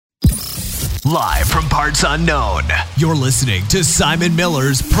Live from parts unknown, you're listening to Simon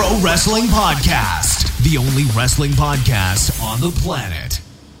Miller's Pro Wrestling Podcast, the only wrestling podcast on the planet,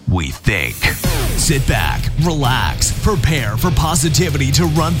 we think. Sit back, relax, prepare for positivity to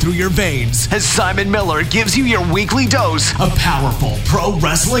run through your veins as Simon Miller gives you your weekly dose of powerful pro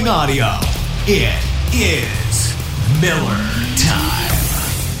wrestling audio. It is Miller Time.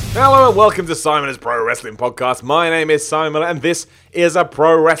 Hello and welcome to Simon's Pro Wrestling Podcast. My name is Simon Miller and this is a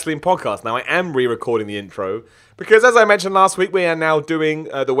Pro Wrestling Podcast. Now I am re-recording the intro because as I mentioned last week, we are now doing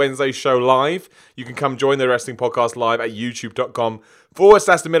the Wednesday show live. You can come join the Wrestling Podcast live at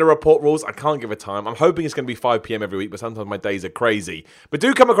youtube.com/The Miller Report Rules. I can't give a time. I'm hoping it's going to be 5 p.m. every week, but sometimes my days are crazy. But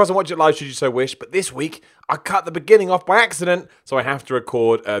do come across and watch it live should you so wish. But this week, I cut the beginning off by accident, so I have to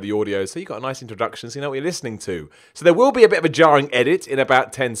record the audio. So you got a nice introduction, so you know what you're listening to. So there will be a bit of a jarring edit in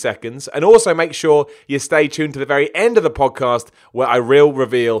about 10 seconds. And also make sure you stay tuned to the very end of the podcast where I will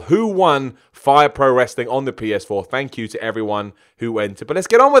reveal who won Fire Pro Wrestling on the PS4. Thank you to everyone who entered. But let's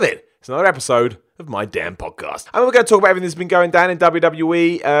get on with it. It's another episode of my damn podcast. And we're going to talk about everything that's been going down in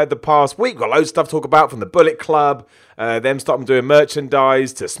WWE the past week. We've got loads of stuff to talk about, from the Bullet Club, them starting doing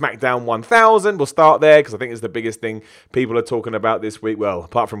merchandise, to SmackDown 1000. We'll start there because I think it's the biggest thing people are talking about this week. Well,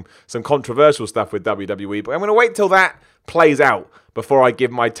 apart from some controversial stuff with WWE. But I'm going to wait till that plays out before I give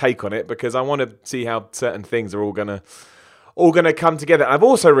my take on it, because I want to see how certain things are all going to come together. And I've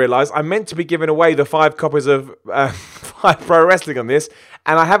also realised I meant to be giving away the 5 copies of Fire Pro Wrestling on this,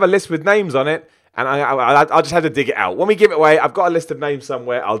 and I have a list with names on it, and I'll just have to dig it out. When we give it away, I've got a list of names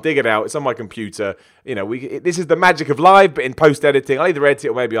somewhere. I'll dig it out. It's on my computer. You know, this is the magic of live, but in post-editing, I'll either edit it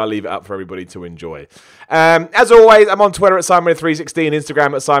or maybe I'll leave it up for everybody to enjoy. As always, I'm on Twitter at SimonMiller316,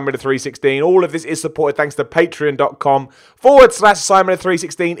 Instagram at SimonMiller316. All of this is supported thanks to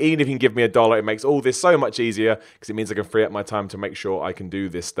Patreon.com/SimonMiller316. Even if you can give me $1, it makes all this so much easier because it means I can free up my time to make sure I can do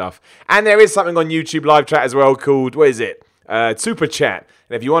this stuff. And there is something on YouTube live chat as well called, what is it? Super Chat.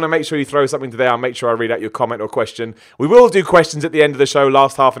 And if you want to make sure you throw something to there, I'll make sure I read out your comment or question. We will do questions at the end of the show,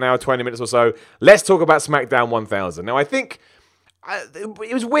 last half an hour, 20 minutes or so. Let's talk about SmackDown 1000. Now, I think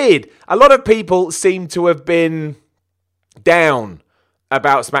it was weird. A lot of people seem to have been down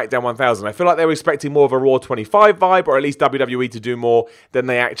about SmackDown 1000. I feel like they were expecting more of a Raw 25 vibe, or at least WWE to do more than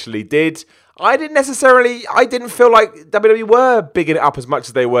they actually did. I didn't feel like WWE were bigging it up as much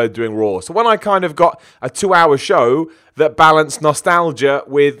as they were doing Raw. So when I kind of got a 2-hour show that balanced nostalgia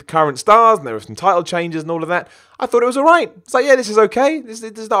with current stars, and there were some title changes and all of that, I thought it was all right. It's like, yeah, this is okay. This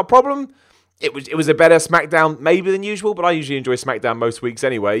is not a problem. It was a better SmackDown maybe than usual, but I usually enjoy SmackDown most weeks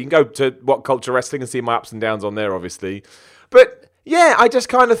anyway. You can go to What Culture Wrestling and see my ups and downs on there, obviously. But yeah, I just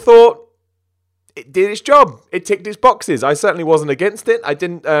kind of thought it did its job. It ticked its boxes. I certainly wasn't against it. I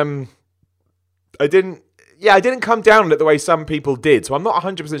didn't come down on it the way some people did. So I'm not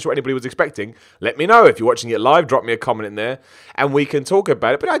 100% sure what anybody was expecting. Let me know if you're watching it live. Drop me a comment in there and we can talk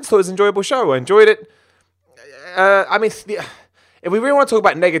about it. But I just thought it was an enjoyable show. I enjoyed it. If we really want to talk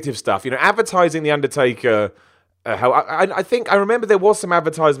about negative stuff, you know, advertising The Undertaker, I think I remember there was some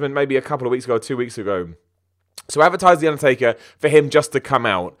advertisement maybe a couple of weeks ago, 2 weeks ago. So advertise The Undertaker for him just to come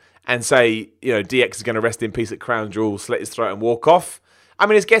out and say, you know, DX is going to rest in peace at Crown Jewel, slit his throat and walk off. I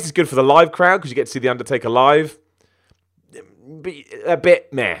mean, I guess it's good for the live crowd because you get to see The Undertaker live. A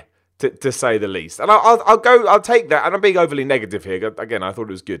bit meh, to say the least. And I'll take that. And I'm being overly negative here. Again, I thought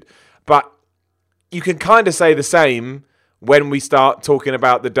it was good. But you can kind of say the same when we start talking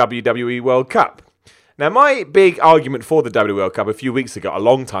about the WWE World Cup. Now, my big argument for the WWE World Cup a few weeks ago, a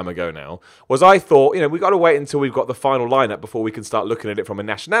long time ago now, was I thought, you know, we've got to wait until we've got the final lineup before we can start looking at it from a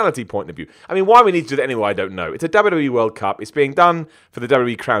nationality point of view. I mean, why we need to do that anyway, I don't know. It's a WWE World Cup. It's being done for the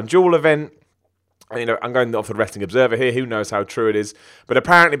WWE Crown Jewel event. You know, I'm going off the Wrestling Observer here. Who knows how true it is? But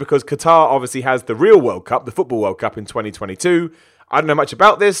apparently, because Qatar obviously has the real World Cup, the Football World Cup in 2022, I don't know much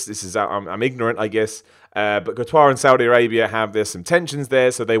about this. I'm ignorant, I guess. But Qatar and Saudi Arabia there's some tensions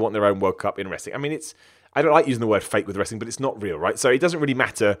there, so they want their own World Cup in wrestling. I mean, I don't like using the word fake with wrestling, but it's not real, right? So it doesn't really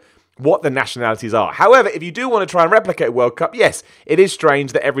matter what the nationalities are. However, if you do want to try and replicate a World Cup, yes, it is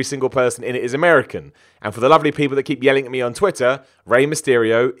strange that every single person in it is American. And for the lovely people that keep yelling at me on Twitter, Rey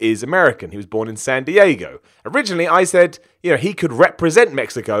Mysterio is American. He was born in San Diego. Originally, I said, you know, he could represent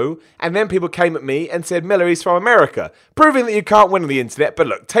Mexico, and then people came at me and said, Miller, he's from America, proving that you can't win on the internet. But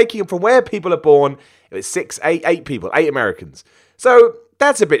look, taking him from where people are born, it was 8 people, 8 Americans. So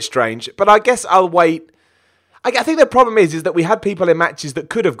that's a bit strange, but I guess I'll wait. I think the problem is that we had people in matches that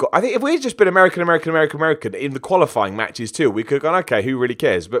could have got... I think if we had just been American in the qualifying matches too, we could have gone, okay, who really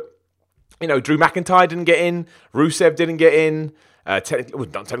cares? But, you know, Drew McIntyre didn't get in. Rusev didn't get in. Not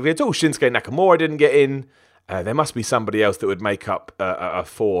technically at all. Shinsuke Nakamura didn't get in. There must be somebody else that would make up a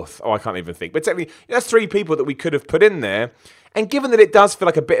fourth. Oh, I can't even think. But technically, that's three people that we could have put in there. And given that it does feel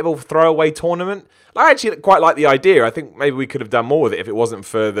like a bit of a throwaway tournament, I actually quite like the idea. I think maybe we could have done more with it if it wasn't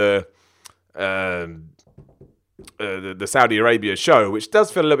for the Saudi Arabia show, which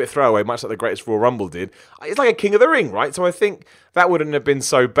does feel a little bit throwaway, much like the Greatest Royal Rumble did. It's like a King of the Ring, right? So I think that wouldn't have been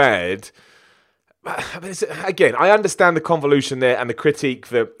so bad. Again, I understand the convolution there and the critique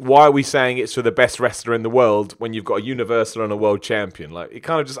that why are we saying it's for the best wrestler in the world when you've got a Universal and a World Champion? Like, it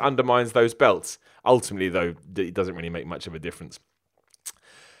kind of just undermines those belts. Ultimately, though, it doesn't really make much of a difference.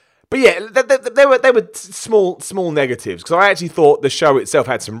 But yeah, they were small negatives, because I actually thought the show itself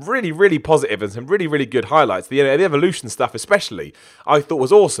had some really, really positive and some really, really good highlights. The Evolution stuff especially, I thought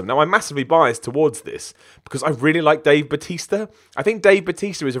was awesome. Now, I'm massively biased towards this, because I really like Dave Bautista. I think Dave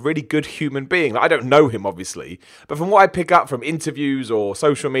Bautista is a really good human being. Like, I don't know him, obviously, but from what I pick up from interviews or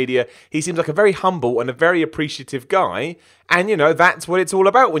social media, he seems like a very humble and a very appreciative guy. And, you know, that's what it's all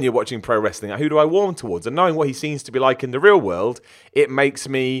about when you're watching pro wrestling. Like, who do I warm towards? And knowing what he seems to be like in the real world, it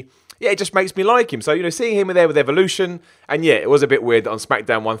just makes me like him. So, you know, seeing him there with Evolution, and yeah, it was a bit weird that on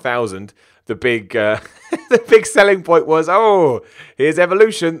SmackDown 1000, the big the big selling point was, oh, here's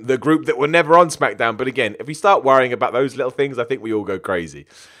Evolution, the group that were never on SmackDown. But again, if we start worrying about those little things, I think we all go crazy.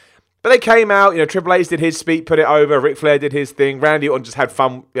 But they came out, you know, Triple H did his speech, put it over, Ric Flair did his thing, Randy Orton just had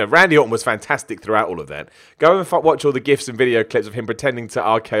fun. You know, Randy Orton was fantastic throughout all of that. Go and watch all the GIFs and video clips of him pretending to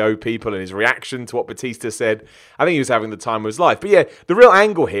RKO people and his reaction to what Batista said. I think he was having the time of his life. But yeah, the real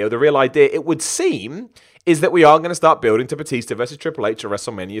angle here, the real idea, it would seem, is that we are going to start building to Batista versus Triple H at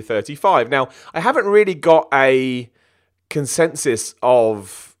WrestleMania 35. Now, I haven't really got a consensus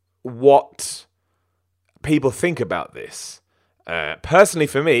of what people think about this. Personally,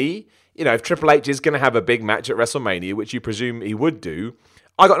 for me, you know, if Triple H is going to have a big match at WrestleMania, which you presume he would do,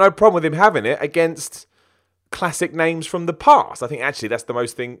 I got no problem with him having it against classic names from the past. I think actually that's the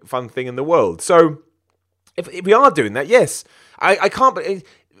most fun thing in the world. So if we are doing that, yes, I can't. But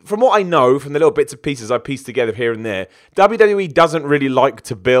from what I know, from the little bits and pieces I pieced together here and there, WWE doesn't really like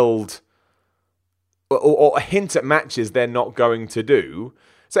to build or hint at matches they're not going to do.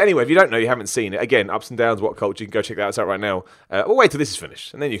 So anyway, if you don't know, you haven't seen it, again, Ups and Downs, What Culture, you can go check that out. It's out right now. We'll wait till this is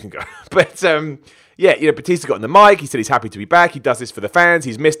finished, and then you can go. But, yeah, you know, Batista got on the mic. He said he's happy to be back. He does this for the fans.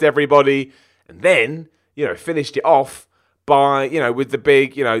 He's missed everybody. And then, you know, finished it off by, you know, with the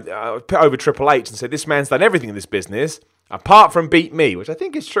big, you know, put over Triple H and said, this man's done everything in this business, apart from beat me, which I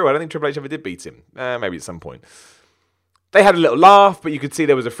think is true. I don't think Triple H ever did beat him. Maybe at some point. They had a little laugh, but you could see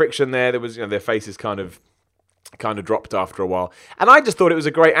there was a friction there. There was, you know, their faces kind of dropped after a while. And I just thought it was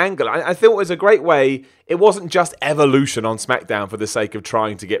a great angle. I thought it was a great way. It wasn't just Evolution on SmackDown for the sake of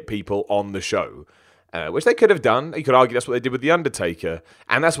trying to get people on the show, which they could have done. You could argue that's what they did with The Undertaker.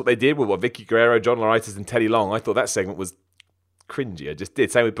 And that's what they did with Vicky Guerrero, John Laurinaitis, and Teddy Long. I thought that segment was cringy. I just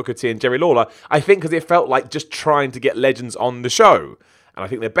did. Same with Booker T and Jerry Lawler. I think because it felt like just trying to get legends on the show. And I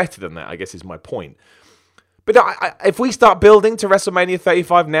think they're better than that, I guess is my point. But if we start building to WrestleMania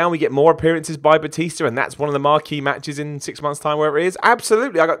 35 now, we get more appearances by Batista, and that's one of the marquee matches in 6 months' time, wherever it is.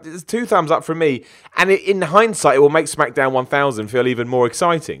 Absolutely, there's 2 thumbs up from me. And in hindsight, it will make SmackDown 1000 feel even more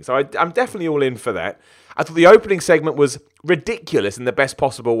exciting. So I'm definitely all in for that. I thought the opening segment was ridiculous in the best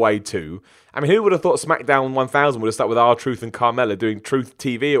possible way too. I mean, who would have thought SmackDown 1000 would have started with R-Truth and Carmella doing Truth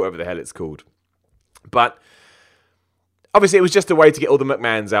TV or whatever the hell it's called? But obviously, it was just a way to get all the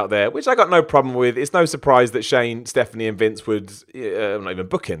McMahons out there, which I got no problem with. It's no surprise that Shane, Stephanie, and Vince would not even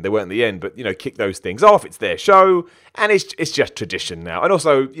book in. They weren't in the end, but, you know, kick those things off. It's their show, and it's just tradition now. And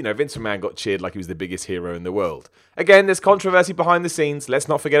also, you know, Vince McMahon got cheered like he was the biggest hero in the world. Again, there's controversy behind the scenes. Let's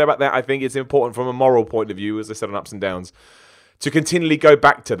not forget about that. I think it's important from a moral point of view, as I said on Ups and Downs, to continually go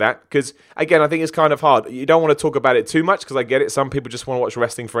back to that. Because, again, I think it's kind of hard. You don't want to talk about it too much, because I get it. Some people just want to watch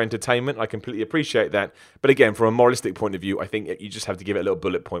wrestling for entertainment. I completely appreciate that. But again, from a moralistic point of view, I think you just have to give it a little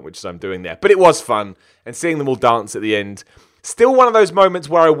bullet point, which is I'm doing there. But it was fun. And seeing them all dance at the end. Still one of those moments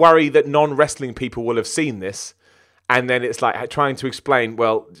where I worry that non-wrestling people will have seen this. And then it's like trying to explain,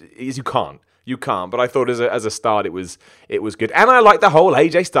 well, you can't. You can't, but I thought as a start it was good. And I like the whole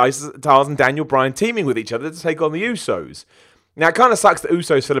AJ Styles and Daniel Bryan teaming with each other to take on the Usos. Now, it kind of sucks that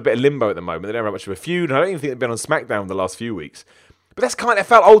Usos feel a bit of limbo at the moment. They don't have much of a feud, and I don't even think they've been on SmackDown the last few weeks. But that's it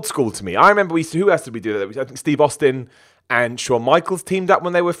felt old school to me. I remember who else did we do that? I think Steve Austin and Shawn Michaels teamed up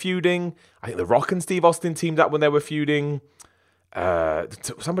when they were feuding. I think The Rock and Steve Austin teamed up when they were feuding.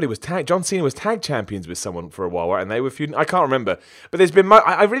 Somebody was John Cena was tag champions with someone for a while, right? And they were feuding. I can't remember. But there's been,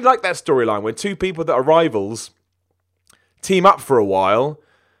 I really like that storyline when two people that are rivals team up for a while.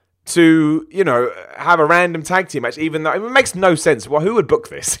 to, have a random tag team match, even though it makes no sense. Well, who would book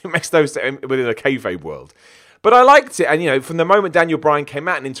this? It makes no sense within a kayfabe world. But I liked it. And, from the moment Daniel Bryan came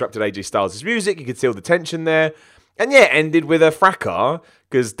out and interrupted AJ Styles' music, you could see all the tension there. And yeah, it ended with a fracas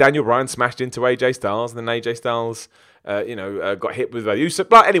because Daniel Bryan smashed into AJ Styles, and then AJ Styles, got hit with the Usos.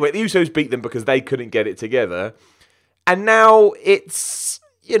 But anyway, the Usos beat them because they couldn't get it together. And now it's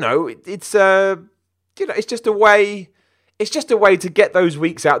just a way. It's just a way to get those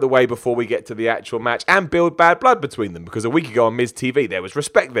weeks out of the way before we get to the actual match and build bad blood between them. Because a week ago on Miz TV, there was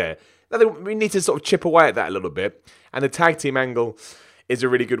respect there. Now we need to sort of chip away at that a little bit. And the tag team angle is a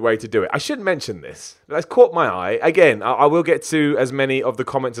really good way to do it. I should mention this. That's caught my eye. Again, I will get to as many of the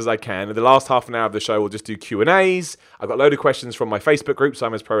comments as I can. In the last half an hour of the show, we'll just do Q&As. I've got a load of questions from my Facebook group,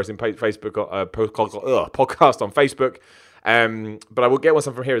 Simon's Pro Wrestling Facebook podcast on Facebook. But I will get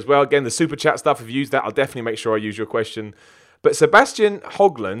some from here as well. Again, the super chat stuff, if you use that, I'll definitely make sure I use your question. But Sebastian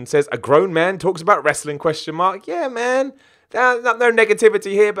Hogland says, a grown man talks about wrestling, ? Yeah, man. No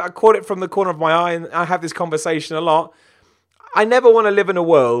negativity here, but I caught it from the corner of my eye, and I have this conversation a lot. I never want to live in a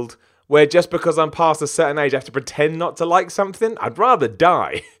world where just because I'm past a certain age, I have to pretend not to like something. I'd rather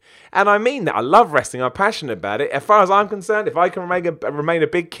die. And I mean that. I love wrestling. I'm passionate about it. As far as I'm concerned, if I can remain a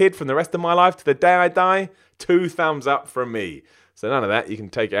big kid from the rest of my life to the day I die, 2 thumbs up from me. So none of that. You can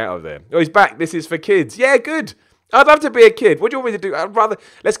take it out of there. Oh, he's back. This is for kids. Yeah, good. I'd love to be a kid. What do you want me to do?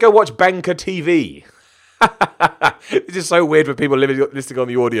 Let's go watch Banker TV. It's just so weird for people listening on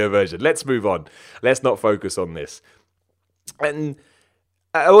the audio version. Let's move on. Let's not focus on this. And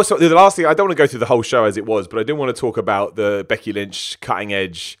also, the last thing, I don't want to go through the whole show as it was, but I do want to talk about the Becky Lynch cutting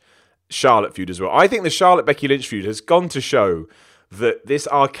edge Charlotte feud as well. I think the Charlotte-Becky Lynch feud has gone to show that this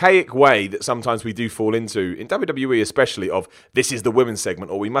archaic way that sometimes we do fall into, in WWE especially, of this is the women's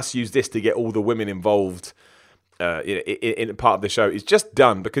segment, or we must use this to get all the women involved in part of the show, is just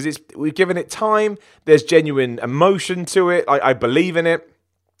done because we've given it time. There's genuine emotion to it. I believe in it.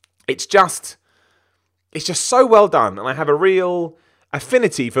 It's just so well done, and I have a real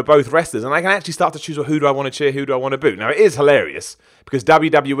affinity for both wrestlers, and I can actually start to choose, well, who do I want to cheer, who do I want to boot. Now, it is hilarious because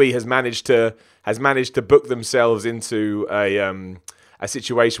WWE has managed to book themselves into a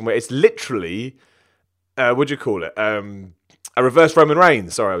situation where it's literally a reverse Roman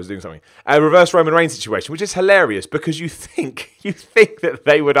Reigns. Sorry, I was doing something. A reverse Roman Reigns situation, which is hilarious because you think that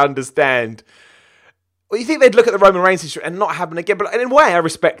they would understand. Well, you think they'd look at the Roman Reigns situation and not happen again, but in a way I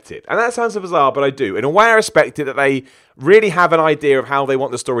respect it. And that sounds bizarre, but I do. In a way I respect it that they really have an idea of how they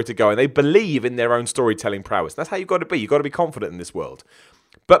want the story to go and they believe in their own storytelling prowess. That's how you've got to be. You've got to be confident in this world.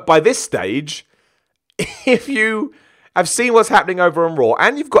 But by this stage, if you have seen what's happening over on Raw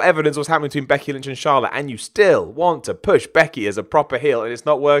and you've got evidence of what's happening between Becky Lynch and Charlotte and you still want to push Becky as a proper heel and it's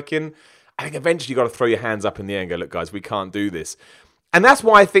not working, I think eventually you've got to throw your hands up in the air and go, look, guys, we can't do this. And that's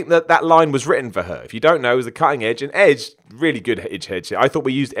why I think that line was written for her. If you don't know, it was a cutting edge. And Edge, really good Edge. I thought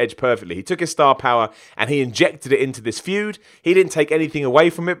we used Edge perfectly. He took his star power and he injected it into this feud. He didn't take anything away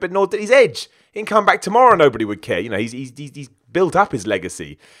from it, but nor did his Edge. He can come back tomorrow, nobody would care. He's built up his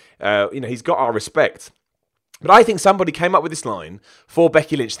legacy. He's got our respect. But I think somebody came up with this line for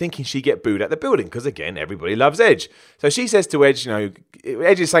Becky Lynch thinking she'd get booed at the building because, again, everybody loves Edge. So she says to Edge,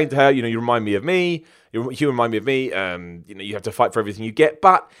 Edge is saying to her, you remind me of me. You remind me of me. You have to fight for everything you get.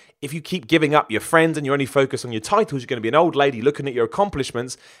 But if you keep giving up your friends and you only focus on your titles, you're going to be an old lady looking at your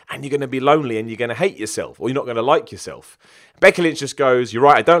accomplishments and you're going to be lonely and you're going to hate yourself or you're not going to like yourself. Becky Lynch just goes, you're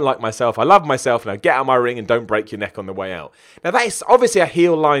right, I don't like myself. I love myself. Now get out of my ring and don't break your neck on the way out. Now that is obviously a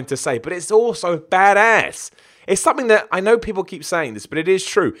heel line to say, but it's also badass. It's something that, I know people keep saying this, but it is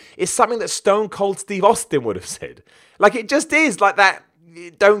true. It's something that Stone Cold Steve Austin would have said. Like, it just is like that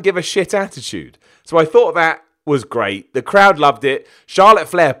don't give a shit attitude. So I thought that was great. The crowd loved it. Charlotte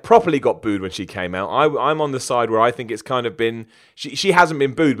Flair properly got booed when she came out. I'm on the side where I think it's kind of been, she hasn't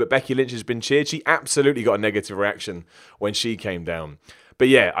been booed, but Becky Lynch has been cheered. She absolutely got a negative reaction when she came down. But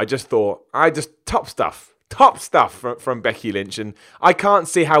yeah, I just thought, top stuff from Becky Lynch. And I can't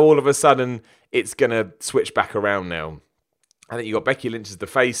see how all of a sudden it's going to switch back around now. I think you got Becky Lynch as the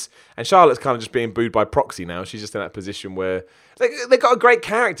face, and Charlotte's kind of just being booed by proxy now. She's just in that position where they got a great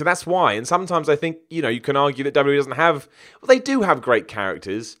character, that's why. And sometimes I think, you can argue that WWE doesn't have, well, they do have great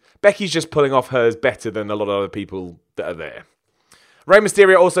characters. Becky's just pulling off hers better than a lot of other people that are there. Rey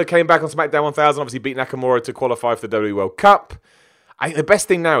Mysterio also came back on SmackDown 1000, obviously beat Nakamura to qualify for the WWE World Cup. I think the best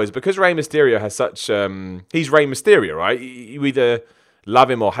thing now is because Rey Mysterio has such, he's Rey Mysterio, right? You either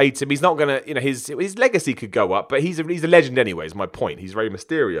love him or hate him. He's not going to, his legacy could go up, but he's a legend anyway, is my point. He's Rey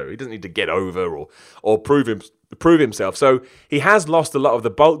Mysterio. He doesn't need to get over or prove himself. So he has lost a lot of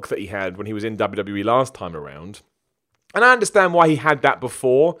the bulk that he had when he was in WWE last time around. And I understand why he had that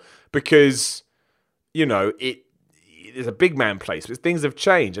before, because, you know, it is a big man place, but things have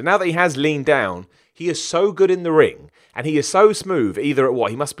changed. And now that he has leaned down, he is so good in the ring, and he is so smooth, either at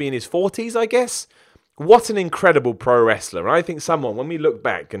he must be in his 40s, I guess. What an incredible pro wrestler. And I think when we look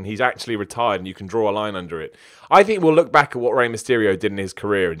back, and he's actually retired and you can draw a line under it, I think we'll look back at what Rey Mysterio did in his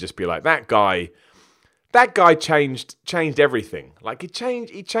career and just be like, that guy changed everything. Like, he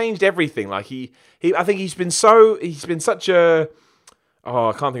changed everything. Like, I think he's been such a,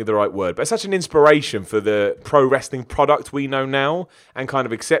 I can't think of the right word, but such an inspiration for the pro wrestling product we know now, and kind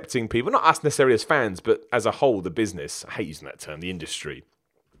of accepting people, not us necessarily as fans, but as a whole, the business. I hate using that term, the industry.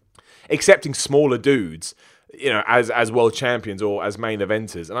 Accepting smaller dudes, you know, as world champions or as main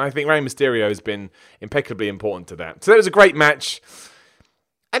eventers. And I think Rey Mysterio has been impeccably important to that. So that was a great match.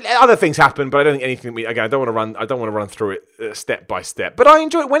 And other things happened, but I don't think anything. I don't want to run through it step by step. But I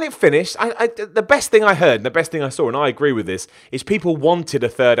enjoyed it when it finished. The best thing I heard, and the best thing I saw, and I agree with this, is people wanted a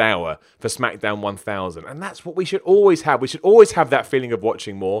third hour for SmackDown 1000, and that's what we should always have. We should always have that feeling of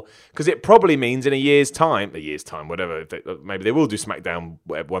watching more, because it probably means in a year's time, whatever. Maybe they will do SmackDown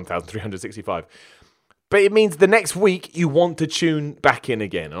 1365. But it means the next week you want to tune back in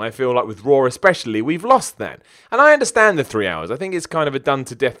again. And I feel like with Raw especially, we've lost that. And I understand the 3 hours. I think it's kind of a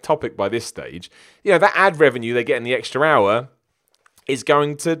done-to-death topic by this stage. You know, that ad revenue they get in the extra hour is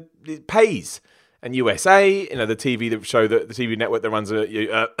it pays. And USA, you know, the TV network that runs,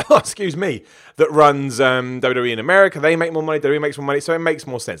 that runs WWE in America, they make more money, WWE makes more money, so it makes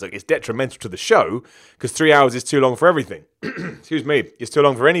more sense. Like, it's detrimental to the show, because 3 hours is too long for everything. It's too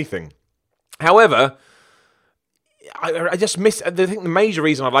long for anything. However, I just miss. I think the major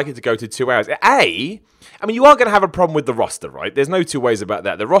reason I'd like it to go to 2 hours. I mean, you are going to have a problem with the roster, right? There's no two ways about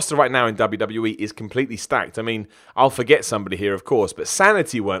that. The roster right now in WWE is completely stacked. I mean, I'll forget somebody here, of course, but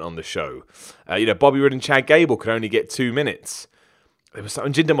Sanity weren't on the show. Bobby Roode and Chad Gable could only get 2 minutes. And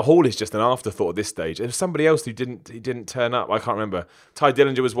Jinder Mahal is just an afterthought at this stage. There was somebody else who didn't turn up. I can't remember. Ty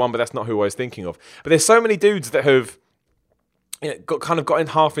Dillinger was one, but that's not who I was thinking of. But there's so many dudes that have got in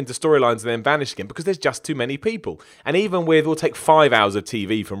half into storylines and then vanished again, because there's just too many people. And even with, we'll take 5 hours of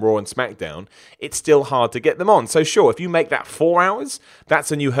TV from Raw and SmackDown, it's still hard to get them on. So sure, if you make that 4 hours,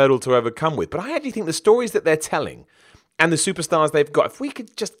 that's a new hurdle to overcome with. But I actually think the stories that they're telling and the superstars they've got, if we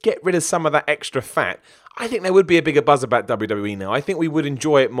could just get rid of some of that extra fat, I think there would be a bigger buzz about WWE now. I think we would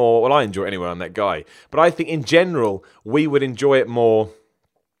enjoy it more. Well, I enjoy it anyway, I'm that guy. But I think in general, we would enjoy it more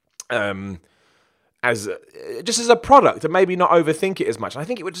as a product, and maybe not overthink it as much. I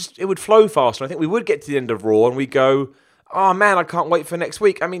think it would flow faster. I think we would get to the end of Raw and we go, oh man, I can't wait for next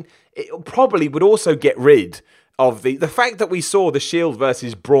week. I mean, it probably would also get rid of the fact that we saw the Shield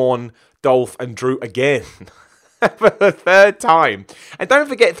versus Braun, Dolph and Drew again for the third time. And don't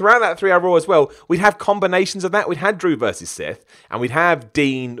forget, throughout that 3 hour Raw as well, we'd have combinations of that. We'd had Drew versus Seth, and we'd have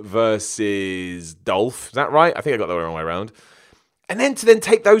Dean versus Dolph. Is that right? I think I got the wrong way around. And then to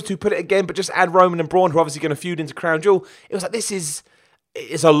take those two, put it again, but just add Roman and Braun, who are obviously going to feud into Crown Jewel. It was like,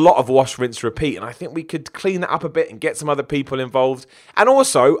 it's a lot of wash, rinse, repeat. And I think we could clean that up a bit and get some other people involved. And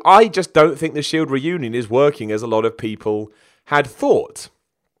also, I just don't think the Shield reunion is working as a lot of people had thought.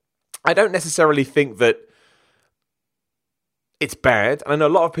 I don't necessarily think that it's bad. And I know a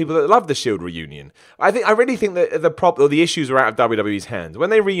lot of people that love the Shield reunion. I really think that the issues are out of WWE's hands.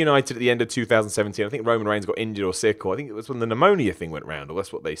 When they reunited at the end of 2017, I think Roman Reigns got injured or sick, or I think it was when the pneumonia thing went round, or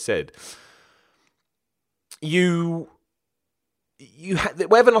that's what they said. You had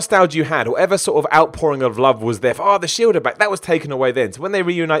whatever nostalgia you had, whatever sort of outpouring of love was there for, the Shield are back, that was taken away then. So when they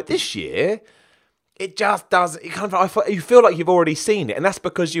reunite this year, it just does. You feel like you've already seen it, and that's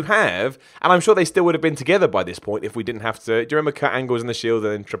because you have. And I'm sure they still would have been together by this point if we didn't have to. Do you remember Kurt Angle was in the Shield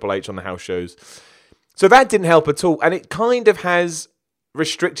and then Triple H on the house shows? So that didn't help at all, and it kind of has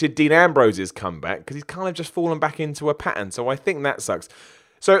restricted Dean Ambrose's comeback because he's kind of just fallen back into a pattern. So I think that sucks.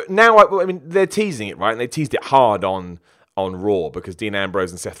 So now, I mean, they're teasing it, right? And they teased it hard on Raw because Dean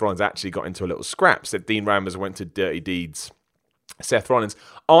Ambrose and Seth Rollins actually got into a little scrap. So Dean Ambrose went to Dirty Deeds. Seth Rollins.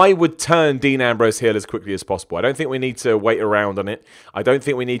 I would turn Dean Ambrose heel as quickly as possible. I don't think we need to wait around on it. I don't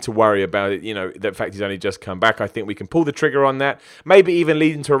think we need to worry about it, the fact he's only just come back. I think we can pull the trigger on that. Maybe even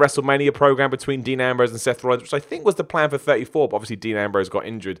lead into a WrestleMania program between Dean Ambrose and Seth Rollins, which I think was the plan for 34, but obviously Dean Ambrose got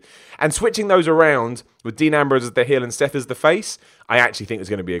injured. And switching those around with Dean Ambrose as the heel and Seth as the face, I actually think is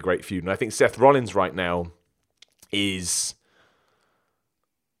going to be a great feud. And I think Seth Rollins right now is...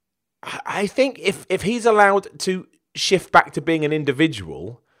 I think if he's allowed to shift back to being an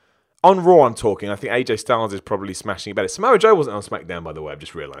individual, on Raw I'm talking, I think AJ Styles is probably smashing it better. Samoa Joe wasn't on SmackDown, by the way, I've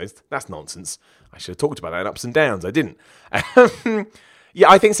just realised. That's nonsense. I should have talked about that in ups and downs. I didn't. Yeah,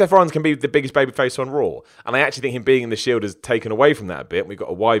 I think Seth Rollins can be the biggest babyface on Raw. And I actually think him being in the Shield has taken away from that a bit. We've got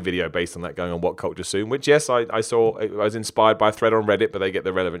a wide video based on that going on What Culture soon, which, yes, I saw. I was inspired by a thread on Reddit, but they get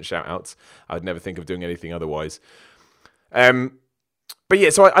the relevant shout-outs. I'd never think of doing anything otherwise. But yeah,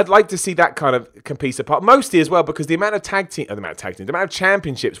 so I'd like to see that kind of piece apart. Mostly as well, because the amount of the amount of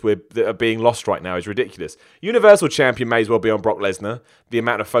championships that are being lost right now is ridiculous. Universal Champion may as well be on Brock Lesnar, the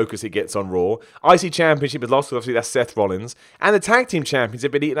amount of focus it gets on Raw. IC Championship is lost, so obviously that's Seth Rollins. And the Tag Team Champions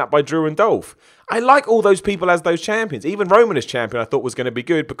have been eaten up by Drew and Dolph. I like all those people as those champions. Even Roman as champion I thought was going to be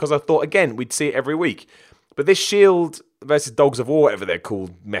good, because I thought, again, we'd see it every week. But this Shield versus Dogs of War, whatever they're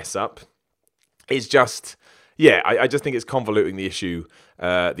called, mess up is just... Yeah, I just think it's convoluting the issue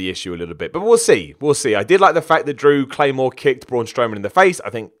a little bit. But we'll see. I did like the fact that Drew Claymore kicked Braun Strowman in the face. I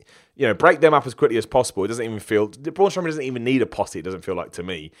think, break them up as quickly as possible. It doesn't even feel... Braun Strowman doesn't even need a posse, it doesn't feel like to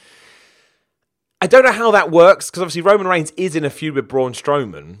me. I don't know how that works, because obviously Roman Reigns is in a feud with Braun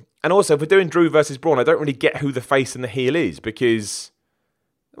Strowman. And also, if we're doing Drew versus Braun, I don't really get who the face and the heel is, because...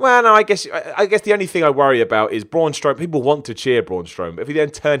 Well, no, I guess the only thing I worry about is Braun Strowman. People want to cheer Braun Strowman, but if you then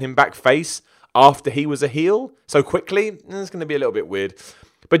turn him back face... after he was a heel so quickly, it's going to be a little bit weird.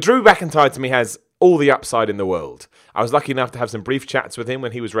 But Drew McIntyre, to me, has all the upside in the world. I was lucky enough to have some brief chats with him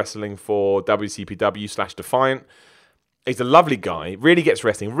when he was wrestling for WCPW/Defiant. He's a lovely guy, really gets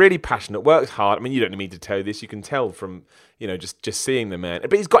wrestling, really passionate, works hard. I mean, you don't need me to tell you this. You can tell from, just seeing the man.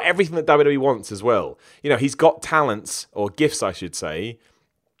 But he's got everything that WWE wants as well. He's got talents, or gifts, I should say,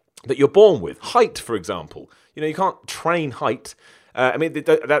 that you're born with. Height, for example. You can't train height.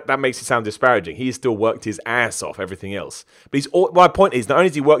 That makes it sound disparaging. He's still worked his ass off, everything else. But my point is, not only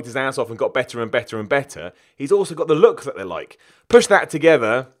has he worked his ass off and got better and better and better, he's also got the look that they like. Push that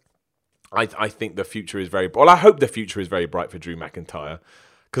together, I think the future is very... Well, I hope the future is very bright for Drew McIntyre,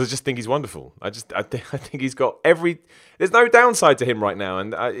 because I just think he's wonderful. I think he's got every... There's no downside to him right now,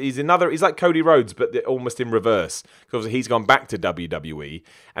 and he's like Cody Rhodes, but almost in reverse, because he's gone back to WWE,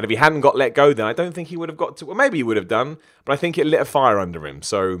 and if he hadn't got let go then, I don't think he would have got to... Well, maybe he would have done, but I think it lit a fire under him,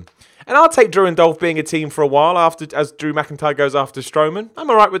 so... And I'll take Drew and Dolph being a team for a while as Drew McIntyre goes after Strowman. I'm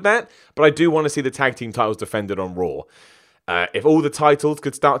all right with that, but I do want to see the tag team titles defended on Raw. If all the titles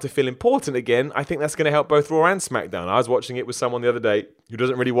could start to feel important again, I think that's going to help both Raw and SmackDown. I was watching it with someone the other day who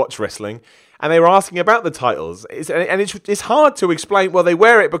doesn't really watch wrestling, and they were asking about the titles. It's hard to explain. Well, they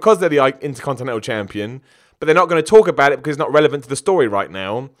wear it because they're the Intercontinental Champion, but they're not going to talk about it because it's not relevant to the story right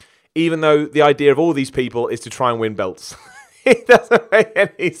now, even though the idea of all these people is to try and win belts. It doesn't make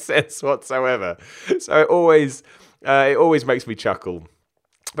any sense whatsoever. So it always makes me chuckle.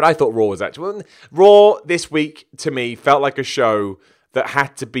 But I thought Raw was actually... Raw this week, to me, felt like a show that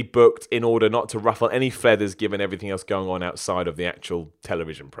had to be booked in order not to ruffle any feathers given everything else going on outside of the actual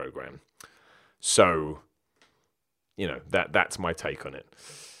television program. So, that's my take on it.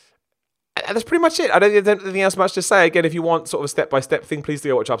 And that's pretty much it. I don't have anything else much to say. Again, if you want sort of a step-by-step thing, please do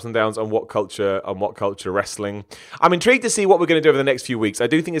go watch Ups and Downs on What Culture Wrestling. I'm intrigued to see what we're going to do over the next few weeks. I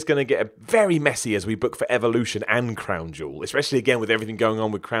do think it's going to get very messy as we book for Evolution and Crown Jewel, especially again with everything going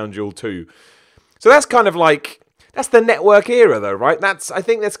on with Crown Jewel 2. So that's kind of like, that's the network era though, right? I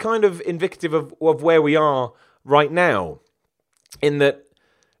think that's kind of indicative of where we are right now, in that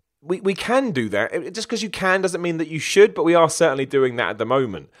we can do that. Just because you can doesn't mean that you should, but we are certainly doing that at the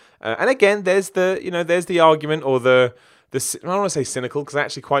moment. And again, there's the argument, or the I don't want to say cynical, because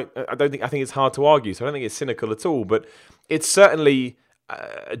actually I think it's hard to argue, so I don't think it's cynical at all, but it's certainly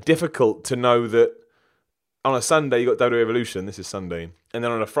difficult to know that on a Sunday you've got WWE Evolution, this is Sunday, and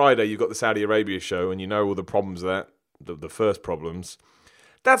then on a Friday you've got the Saudi Arabia show, and you know all the problems of that, the first problems.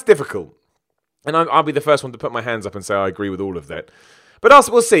 That's difficult. And I'll be the first one to put my hands up and say I agree with all of that. But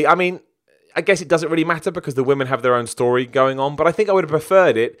also, we'll see. I mean, I guess it doesn't really matter because the women have their own story going on, but I think I would have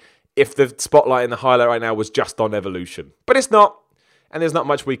preferred it if the spotlight and the highlight right now was just on Evolution. But it's not, and there's not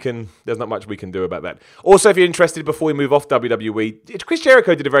much we can do about that. Also, if you're interested, before we move off WWE, Chris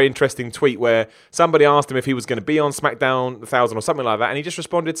Jericho did a very interesting tweet where somebody asked him if he was going to be on SmackDown 1000 or something like that, and he just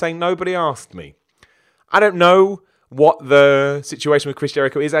responded saying, "Nobody asked me." I don't know what the situation with Chris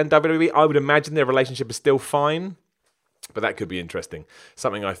Jericho is and WWE. I would imagine their relationship is still fine, but that could be interesting.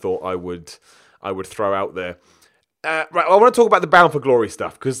 Something I thought I would throw out there. Right, I want to talk about the Bound for Glory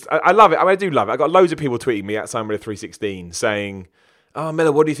stuff, because I love it. I do love it. I got loads of people tweeting me at SimonMiller316 saying, "Oh,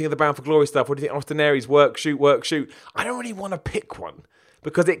 Miller, what do you think of the Bound for Glory stuff? What do you think of Austin Aries? Work, shoot." I don't really want to pick one,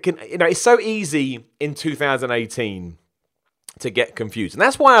 because it can, it's so easy in 2018 to get confused. And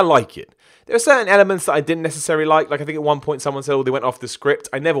that's why I like it. There are certain elements that I didn't necessarily like. Like I think at one point someone said, they went off the script.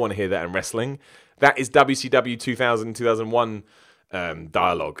 I never want to hear that in wrestling. That is WCW 2000, 2001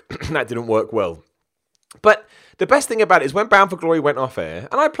 dialogue. That didn't work well. But the best thing about it is when Bound for Glory went off air,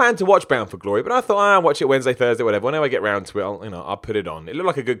 and I planned to watch Bound for Glory, but I thought, I'll watch it Wednesday, Thursday, whatever. Whenever I get round to it, I'll put it on. It looked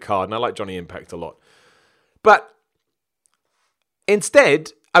like a good card, and I like Johnny Impact a lot. But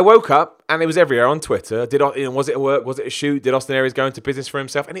instead, I woke up, and it was everywhere on Twitter. Was it a work? Was it a shoot? Did Austin Aries go into business for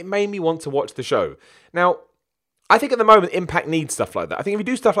himself? And it made me want to watch the show. Now, I think at the moment, Impact needs stuff like that. I think if you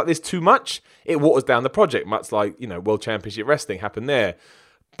do stuff like this too much, it waters down the project, much like, World Championship Wrestling happened there.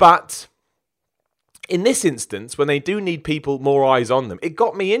 But in this instance, when they do need people, more eyes on them, it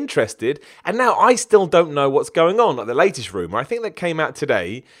got me interested. And now I still don't know what's going on. Like the latest rumor, I think that came out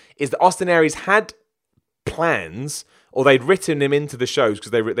today, is that Austin Aries had plans, or they'd written him into the shows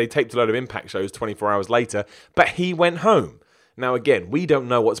because they taped a load of Impact shows 24 hours later, but he went home. Now, again, we don't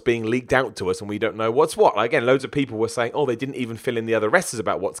know what's being leaked out to us, and we don't know what's what. Again, loads of people were saying, they didn't even fill in the other wrestlers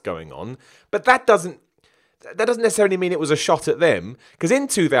about what's going on. But that doesn't necessarily mean it was a shot at them. Because in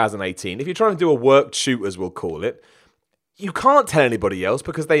 2018, if you're trying to do a worked shoot, as we'll call it, you can't tell anybody else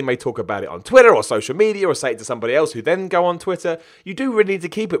because they may talk about it on Twitter or social media or say it to somebody else who then go on Twitter. You do really need to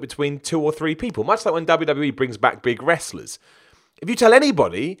keep it between 2 or 3 people, much like when WWE brings back big wrestlers. If you tell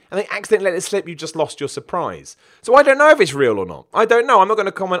anybody and they accidentally let it slip, you just lost your surprise. So I don't know if it's real or not. I don't know. I'm not going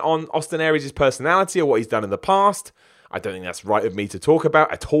to comment on Austin Aries' personality or what he's done in the past. I don't think that's right of me to talk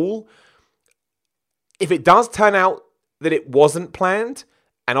about at all. If it does turn out that it wasn't planned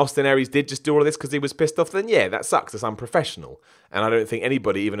and Austin Aries did just do all of this because he was pissed off, then yeah, that sucks. That's unprofessional. And I don't think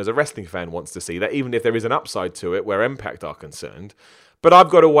anybody, even as a wrestling fan, wants to see that, even if there is an upside to it where Impact are concerned. But I've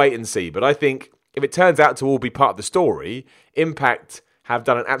got to wait and see. But I think if it turns out to all be part of the story, Impact have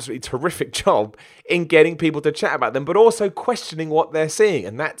done an absolutely terrific job in getting people to chat about them, but also questioning what they're seeing.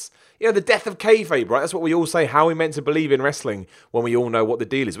 And that's, the death of kayfabe, right? That's what we all say. How are we meant to believe in wrestling when we all know what the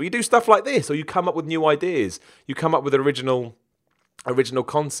deal is? Well, you do stuff like this, or you come up with new ideas. You come up with original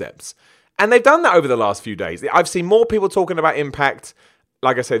concepts. And they've done that over the last few days. I've seen more people talking about Impact,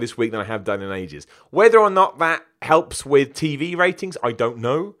 like I say, this week than I have done in ages. Whether or not that helps with TV ratings, I don't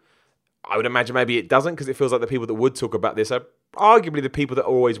know. I would imagine maybe it doesn't, because it feels like the people that would talk about this are arguably the people that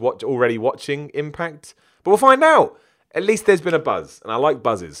are already watching Impact. But we'll find out. At least there's been a buzz, and I like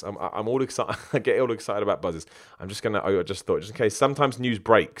buzzes. I'm all excited. I get all excited about buzzes. I just thought, just in case, sometimes news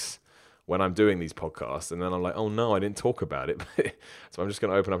breaks when I'm doing these podcasts, and then I'm like, oh no, I didn't talk about it. So I'm just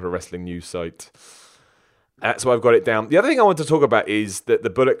going to open up a wrestling news site. So I've got it down. The other thing I want to talk about is that the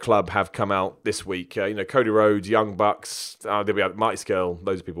Bullet Club have come out this week. Cody Rhodes, Young Bucks, they'll be out, Marty Scurll,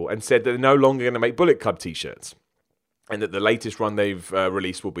 those people, and said that they're no longer going to make Bullet Club t-shirts, and that the latest run they've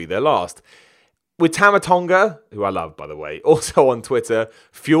released will be their last. With Tama Tonga, who I love, by the way, also on Twitter,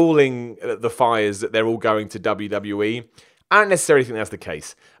 fueling the fires that they're all going to WWE. I don't necessarily think that's the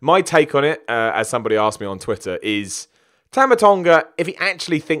case. My take on it, as somebody asked me on Twitter, is Tama Tonga, if he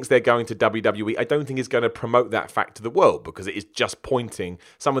actually thinks they're going to WWE, I don't think he's going to promote that fact to the world, because it is just pointing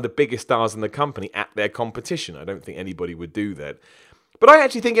some of the biggest stars in the company at their competition. I don't think anybody would do that. But I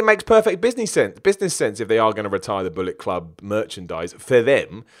actually think it makes perfect business sense if they are going to retire the Bullet Club merchandise for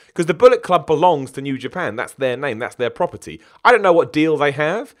them, because the Bullet Club belongs to New Japan. That's their name. That's their property. I don't know what deal they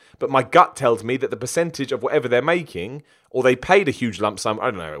have, but my gut tells me that the percentage of whatever they're making, or they paid a huge lump sum, I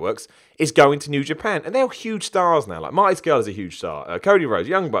don't know how it works, is going to New Japan. And they're huge stars now. Like Marty Scurll is a huge star. Cody Rhodes,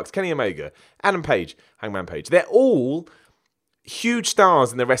 Young Bucks, Kenny Omega, Adam Page, Hangman Page. They're all huge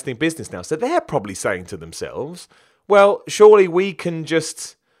stars in the wrestling business now. So they're probably saying to themselves, well, surely we can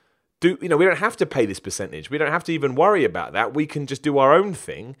just do, we don't have to pay this percentage. We don't have to even worry about that. We can just do our own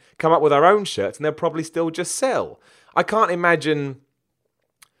thing, come up with our own shirts, and they'll probably still just sell. I can't imagine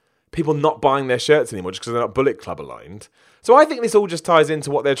people not buying their shirts anymore just because they're not Bullet Club aligned. So I think this all just ties into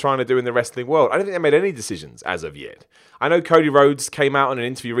what they're trying to do in the wrestling world. I don't think they made any decisions as of yet. I know Cody Rhodes came out in an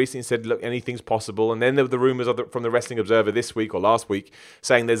interview recently and said, look, anything's possible. And then there were the rumours from the Wrestling Observer this week or last week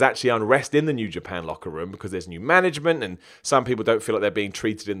saying there's actually unrest in the New Japan locker room because there's new management and some people don't feel like they're being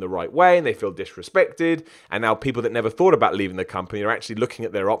treated in the right way and they feel disrespected. And now people that never thought about leaving the company are actually looking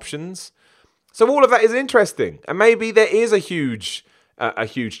at their options. So all of that is interesting. And maybe there is a huge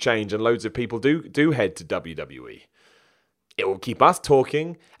change and loads of people do head to WWE. It will keep us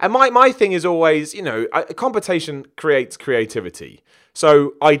talking. And my thing is always, competition creates creativity.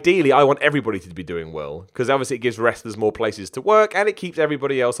 So ideally, I want everybody to be doing well because obviously it gives wrestlers more places to work and it keeps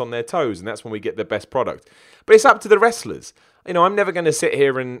everybody else on their toes. And that's when we get the best product. But it's up to the wrestlers. I'm never going to sit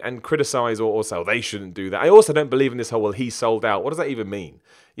here and criticize or say, they shouldn't do that. I also don't believe in this whole, he sold out. What does that even mean?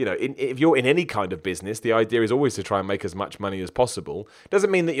 If you're in any kind of business, the idea is always to try and make as much money as possible.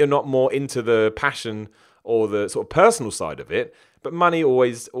 Doesn't mean that you're not more into the passion or the sort of personal side of it, but money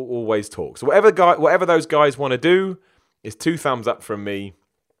always talks. So whatever those guys want to do is 2 thumbs up from me.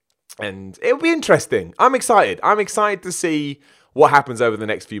 And it'll be interesting. I'm excited. I'm excited to see what happens over the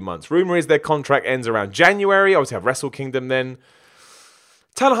next few months. Rumor is their contract ends around January. Obviously have Wrestle Kingdom then.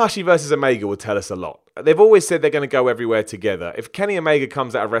 Tanahashi versus Omega will tell us a lot. They've always said they're going to go everywhere together. If Kenny Omega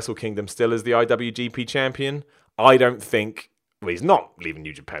comes out of Wrestle Kingdom still as the IWGP champion, I don't think... Well, he's not leaving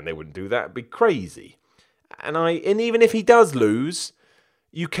New Japan. They wouldn't do that. It'd be crazy. And even if he does lose,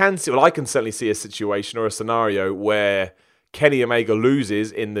 you can see... Well, I can certainly see a situation or a scenario where Kenny Omega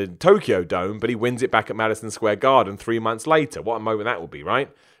loses in the Tokyo Dome, but he wins it back at Madison Square Garden 3 months later. What a moment that would be, right?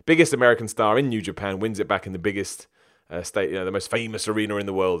 Biggest American star in New Japan wins it back in the biggest state, the most famous arena in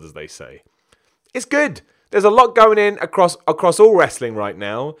the world, as they say. It's good. There's a lot going in across all wrestling right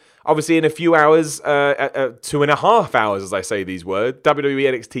now. Obviously, in a few hours, 2.5 hours, as I say these words, WWE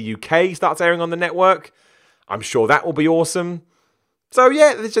NXT UK starts airing on the network. I'm sure that will be awesome. So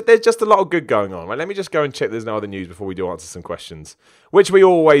yeah, there's just a lot of good going on. Right? Let me just go and check there's no other news before we do answer some questions, which we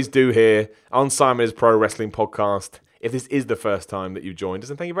always do here on Simon's Pro Wrestling Podcast. If this is the first time that you've joined us,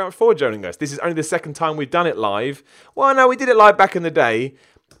 and thank you very much for joining us. This is only the second time we've done it live. Well, no, we did it live back in the day,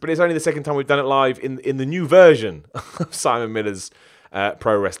 but it's only the second time we've done it live in the new version of Simon Miller's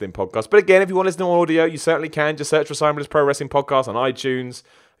Pro Wrestling Podcast. But again, if you want to listen to audio, you certainly can. Just search for Simon Miller's Pro Wrestling Podcast on iTunes,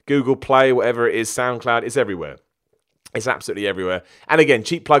 Google Play, whatever it is, SoundCloud. It's everywhere. It's absolutely everywhere. And again,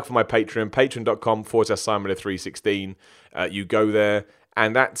 cheap plug for my Patreon, patreon.com/SimonMiller316. You go there,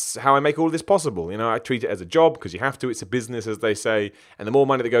 and that's how I make all this possible. You know, I treat it as a job because you have to. It's a business, as they say. And the more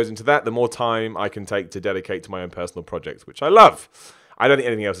money that goes into that, the more time I can take to dedicate to my own personal projects, which I love. I don't think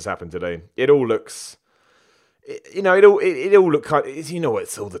anything else has happened today. It all looks, it all looks kind of,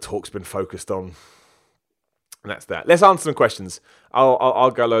 it's all the talk's been focused on. And that's that. Let's answer some questions.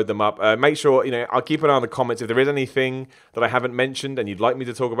 I'll go load them up. Make sure, I'll keep an eye on the comments. If there is anything that I haven't mentioned and you'd like me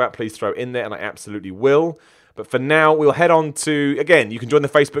to talk about, please throw it in there, and I absolutely will. But for now, we'll head on to, again, you can join the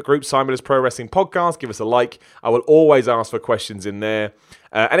Facebook group, Simon Miller's Pro Wrestling Podcast. Give us a like. I will always ask for questions in there.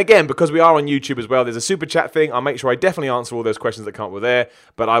 And again, because we are on YouTube as well, there's a super chat thing. I'll make sure I definitely answer all those questions that can't be there,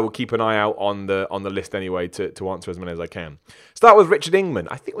 but I will keep an eye out on the list anyway to answer as many as I can. Start with Richard Ingman.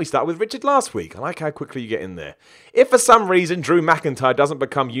 I think we started with Richard last week. I like how quickly you get in there. If for some reason Drew McIntyre doesn't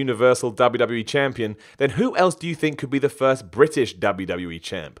become Universal WWE Champion, then who else do you think could be the first British WWE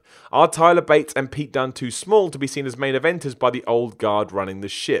Champ? Are Tyler Bates and Pete Dunne too small to be seen as main eventers by the old guard running the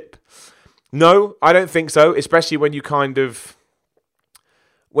ship? No, I don't think so, especially when you kind of...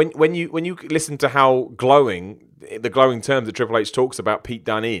 When you listen to how the glowing terms that Triple H talks about Pete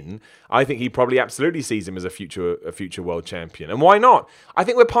Dunne in, I think he probably absolutely sees him as a future world champion. And why not? I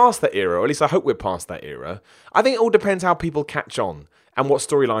think we're past that era, or at least I hope we're past that era. I think it all depends how people catch on and what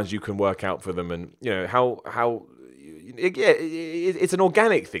storylines you can work out for them, and how it's an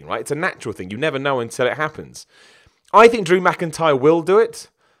organic thing, right? It's a natural thing. You never know until it happens. I think Drew McIntyre will do it.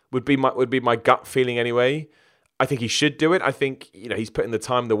 Would be my gut feeling anyway. I think he should do it. I think, he's put in the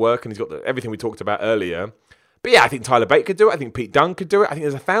time, the work, and he's got everything we talked about earlier. But yeah, I think Tyler Bate could do it. I think Pete Dunne could do it. I think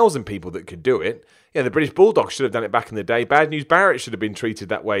there's 1,000 people that could do it. Yeah, the British Bulldog should have done it back in the day. Bad News Barrett should have been treated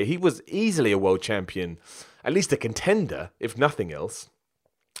that way. He was easily a world champion, at least a contender, if nothing else.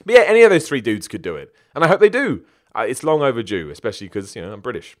 But yeah, any of those three dudes could do it. And I hope they do. It's long overdue, especially because, I'm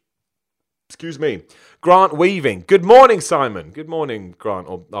British. Excuse me. Grant Weaving. Good morning, Simon. Good morning, Grant,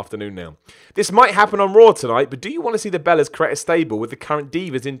 or afternoon now. This might happen on Raw tonight, but do you want to see the Bellas create a stable with the current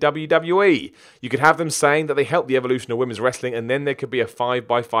divas in WWE? You could have them saying that they helped the evolution of women's wrestling, and then there could be a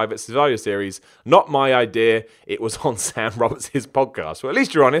 5x5 at Survivor Series. Not my idea. It was on Sam Roberts' podcast. Well, at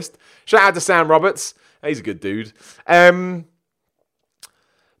least you're honest. Shout out to Sam Roberts. He's a good dude.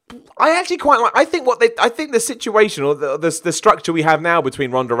 I actually quite like. I think the situation or the structure we have now between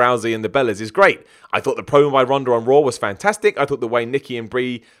Ronda Rousey and the Bellas is great. I thought the promo by Ronda on Raw was fantastic. I thought the way Nikki and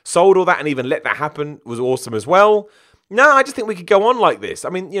Brie sold all that and even let that happen was awesome as well. No, I just think we could go on like this. I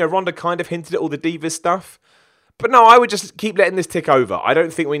mean, Ronda kind of hinted at all the Divas stuff, but no, I would just keep letting this tick over. I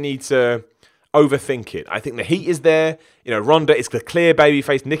don't think we need to overthink it. I think the heat is there. Ronda is the clear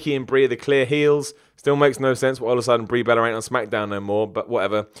babyface. Nikki and Brie are the clear heels. Still makes no sense why all of a sudden Brie Bella ain't on SmackDown no more, but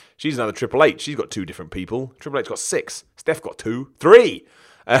whatever. She's another Triple H. She's got two different people. Triple H got 6. Steph got 2. 3.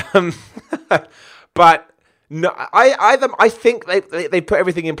 But no, I think they put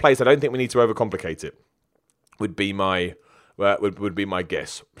everything in place. I don't think we need to overcomplicate it. Would be my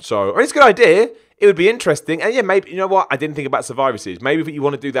guess. So it's a good idea. It would be interesting. And yeah, maybe, what? I didn't think about Survivor Series. Maybe if you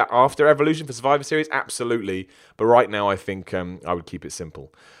want to do that after Evolution for Survivor Series, absolutely. But right now, I think I would keep it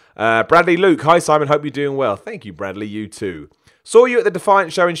simple. Bradley Luke, hi Simon, hope you're doing well. Thank you, Bradley, you too. Saw you at the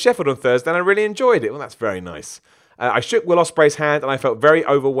Defiant show in Sheffield on Thursday and I really enjoyed it. Well, that's very nice. I shook Will Ospreay's hand and I felt very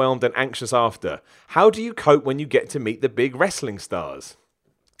overwhelmed and anxious after. How do you cope when you get to meet the big wrestling stars?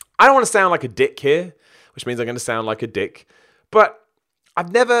 I don't want to sound like a dick here, which means I'm going to sound like a dick. But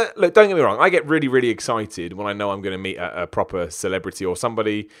I've never... Look, don't get me wrong. I get really, really excited when I know I'm going to meet a proper celebrity or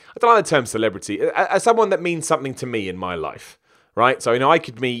somebody... I don't like the term celebrity. As someone that means something to me in my life, right? So, I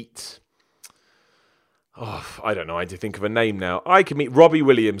could meet... I don't know. I had to think of a name now. I could meet Robbie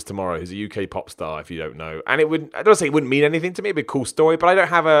Williams tomorrow, who's a UK pop star, if you don't know. And I don't say it wouldn't mean anything to me. It'd be a cool story, but I don't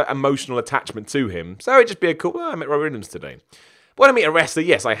have an emotional attachment to him. So it'd just be a cool... I met Robbie Williams today. When I meet a wrestler,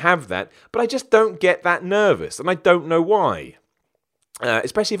 yes, I have that. But I just don't get that nervous. And I don't know why.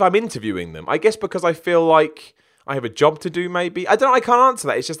 Especially if I'm interviewing them. I guess because I feel like I have a job to do, maybe. I don't know. I can't answer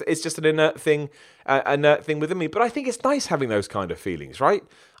that. It's just an inert thing within me. But I think it's nice having those kind of feelings, right?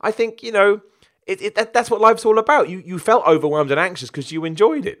 I think, that's what life's all about. You felt overwhelmed and anxious because you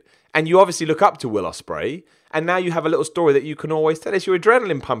enjoyed it. And you obviously look up to Will Ospreay. And now you have a little story that you can always tell. It's your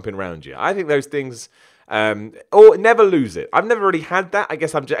adrenaline pumping around you. I think those things... or never lose it. I've never really had that. I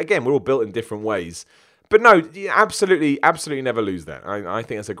guess again, we're all built in different ways. But no, absolutely never lose that. I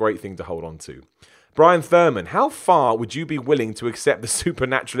think that's a great thing to hold on to. Brian Thurman, how far would you be willing to accept the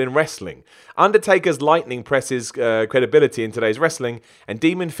supernatural in wrestling? Undertaker's lightning presses credibility in today's wrestling, and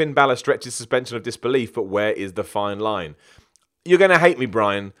Demon Finn Balor stretches suspension of disbelief, but where is the fine line? You're going to hate me,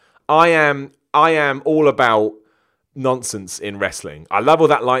 Brian. I am all about nonsense in wrestling. I love all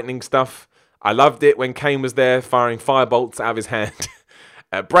that lightning stuff. I loved it when Kane was there firing firebolts out of his hand.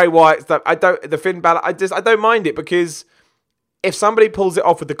 Bray Wyatt stuff. The Finn Balor. I don't mind it because if somebody pulls it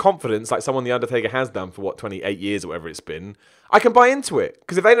off with the confidence, like someone The Undertaker has done for 28 years or whatever it's been, I can buy into it.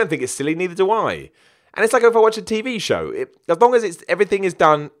 Because if they don't think it's silly, neither do I. And it's like if I watch a TV show, as long as everything is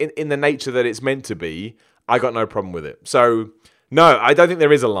done in the nature that it's meant to be, I got no problem with it. So no, I don't think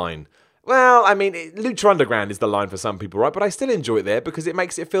there is a line. Well, I mean, Lucha Underground is the line for some people, right? But I still enjoy it there because it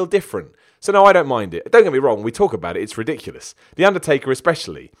makes it feel different. So no, I don't mind it. Don't get me wrong, we talk about it, it's ridiculous. The Undertaker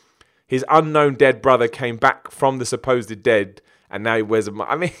especially. His unknown dead brother came back from the supposed dead, and now he wears a...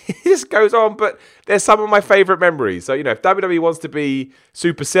 I mean, it just goes on, but there's some of my favourite memories. So, if WWE wants to be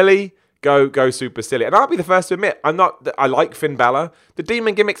super silly, go super silly. And I'll be the first to admit, I like Finn Balor. The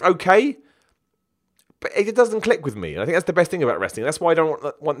Demon gimmick's okay, but it doesn't click with me. And I think that's the best thing about wrestling. That's why I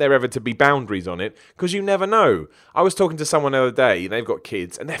don't want there ever to be boundaries on it, because you never know. I was talking to someone the other day, and they've got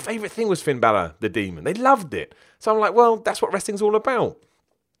kids, and their favourite thing was Finn Balor, the Demon. They loved it. So I'm like, well, that's what wrestling's all about.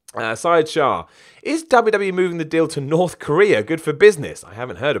 Syed Shah, is WWE moving the deal to North Korea good for business? I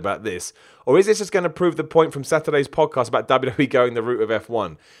haven't heard about this. Or is this just going to prove the point from Saturday's podcast about WWE going the route of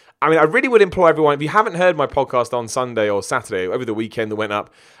F1? I mean, I really would implore everyone, if you haven't heard my podcast on Sunday or Saturday, over the weekend that went up,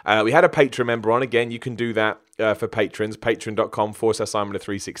 we had a Patreon member on. Again, you can do that for patrons,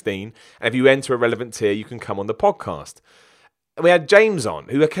 patreon.com/Simon316. And if you enter a relevant tier, you can come on the podcast. We had James on,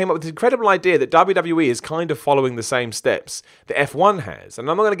 who came up with this incredible idea that WWE is kind of following the same steps that F1 has.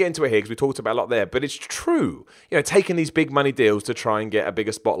 And I'm not going to get into it here because we talked about a lot there, but it's true. Taking these big money deals to try and get a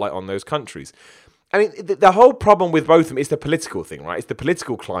bigger spotlight on those countries. I mean, the whole problem with both of them is the political thing, right? It's the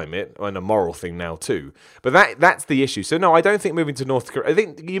political climate and a moral thing now too. But that's the issue. So no, I don't think moving to North Korea... I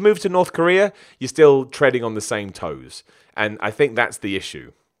think you move to North Korea, you're still treading on the same toes. And I think that's the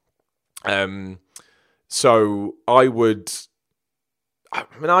issue. So I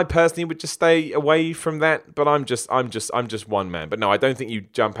personally would just stay away from that, but I'm just one man. But no, I don't think you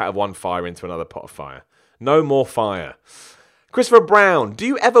jump out of one fire into another pot of fire. No more fire. Christopher Brown, do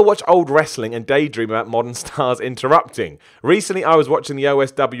you ever watch old wrestling and daydream about modern stars interrupting? Recently, I was watching the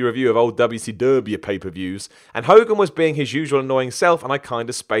OSW review of old WCW pay-per-views, and Hogan was being his usual annoying self, and I kind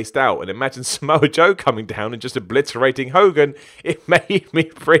of spaced out. And imagine Samoa Joe coming down and just obliterating Hogan. It made me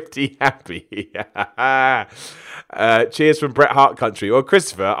pretty happy. Cheers from Bret Hart Country. Well,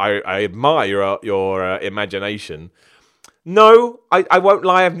 Christopher, I admire your imagination. No, I won't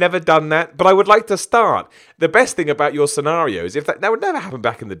lie, I've never done that, but I would like to start. The best thing about your scenario is if that would never happen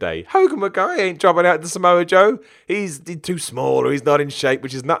back in the day. Hogan McGuy ain't dropping out to Samoa Joe. He's too small or he's not in shape,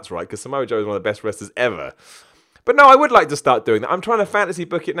 which is nuts, right? Because Samoa Joe is one of the best wrestlers ever. But no, I would like to start doing that. I'm trying to fantasy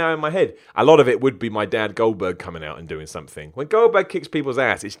book it now in my head. A lot of it would be my dad Goldberg coming out and doing something. When Goldberg kicks people's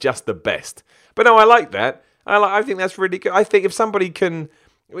ass, it's just the best. But no, I like that. I think that's really good. I think if somebody can...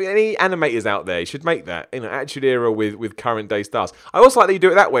 Any animators out there should make that, Attitude Era with current day stars. I also like that you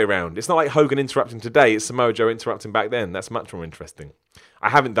do it that way around. It's not like Hogan interrupting today, it's Samoa Joe interrupting back then. That's much more interesting. I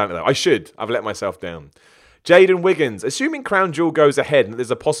haven't done it though. I should. I've let myself down. Jaden Wiggins, assuming Crown Jewel goes ahead and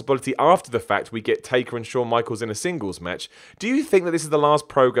there's a possibility after the fact we get Taker and Shawn Michaels in a singles match, do you think that this is the last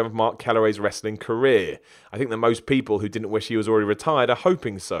program of Mark Calloway's wrestling career? I think that most people who didn't wish he was already retired are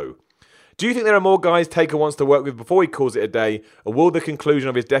hoping so. Do you think there are more guys Taker wants to work with before he calls it a day? Or will the conclusion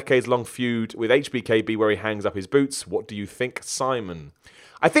of his decades-long feud with HBK be where he hangs up his boots? What do you think, Simon?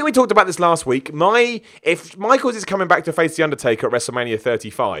 I think we talked about this last week. If Michaels is coming back to face The Undertaker at WrestleMania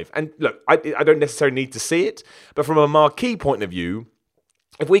 35, and look, I don't necessarily need to see it, but from a marquee point of view,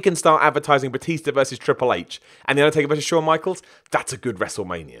 if we can start advertising Batista versus Triple H and The Undertaker versus Shawn Michaels, that's a good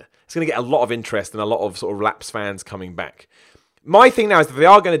WrestleMania. It's going to get a lot of interest and a lot of sort of lapsed fans coming back. My thing now is, if they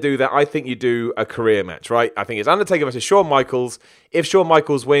are going to do that, I think you do a career match, right? I think it's Undertaker versus Shawn Michaels. If Shawn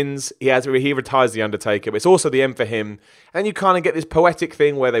Michaels wins, he retires The Undertaker, but it's also the end for him. And you kind of get this poetic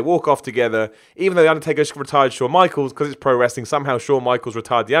thing where they walk off together. Even though The Undertaker retired Shawn Michaels, because it's pro wrestling, somehow Shawn Michaels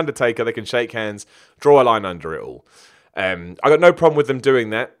retired The Undertaker. They can shake hands, draw a line under it all. I got no problem with them doing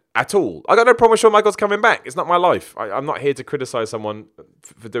that at all. I got no problem with Shawn Michaels coming back. It's not my life. I'm not here to criticize someone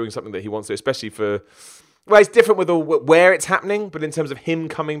for doing something that he wants to, especially for... Well, it's different with where it's happening, but in terms of him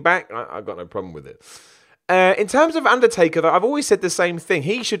coming back, I've got no problem with it. In terms of Undertaker, though, I've always said the same thing.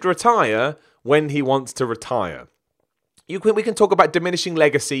 He should retire when he wants to retire. We can talk about diminishing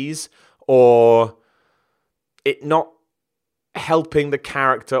legacies or it not helping the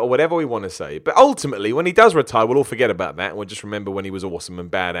character or whatever we want to say. But ultimately, when he does retire, we'll all forget about that and we'll just remember when he was awesome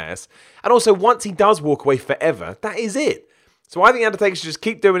and badass. And also, once he does walk away forever, that is it. So I think Undertaker should just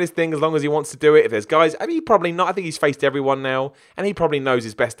keep doing his thing as long as he wants to do it. If there's guys, I mean, he probably not. I think he's faced everyone now, and he probably knows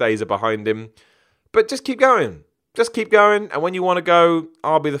his best days are behind him. But just keep going. Just keep going, and when you want to go,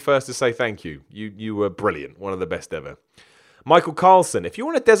 I'll be the first to say thank you. You were brilliant. One of the best ever. Michael Carlson, if you're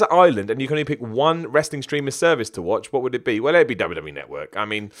on a desert island and you can only pick one wrestling streaming service to watch, what would it be? Well, it'd be WWE Network. I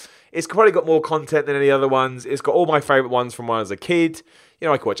mean, it's probably got more content than any other ones. It's got all my favourite ones from when I was a kid. You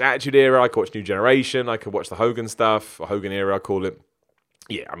know, I could watch Attitude Era, I could watch New Generation, I could watch the Hogan stuff, or Hogan Era, I call it.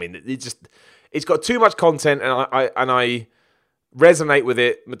 Yeah, I mean, it's got too much content, and I resonate with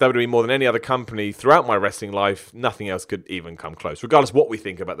it, WWE, more than any other company throughout my wrestling life. Nothing else could even come close, regardless what we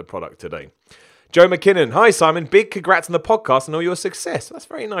think about the product today. Joe McKinnon, hi Simon, big congrats on the podcast and all your success. That's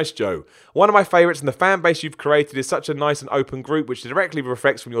very nice, Joe. One of my favourites, and the fan base you've created is such a nice and open group, which directly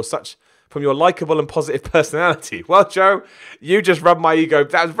reflects from your likeable and positive personality. Well, Joe, you just rubbed my ego.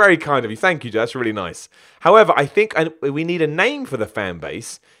 That was very kind of you. Thank you, Joe. That's really nice. However, I think we need a name for the fan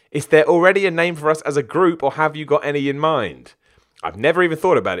base. Is there already a name for us as a group, or have you got any in mind? I've never even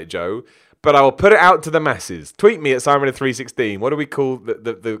thought about it, Joe, but I will put it out to the masses. Tweet me at Simon316. What do we call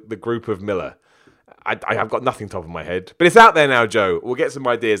the group of Miller? I've got nothing top of my head. But it's out there now, Joe. We'll get some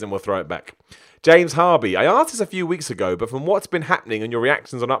ideas and we'll throw it back. James Harvey, I asked this a few weeks ago, but from what's been happening and your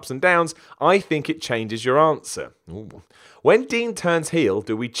reactions on ups and downs, I think it changes your answer. Ooh. When Dean turns heel,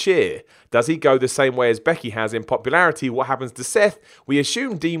 do we cheer? Does he go the same way as Becky has in popularity? What happens to Seth? We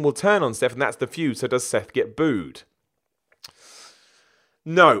assume Dean will turn on Seth and that's the feud, so does Seth get booed?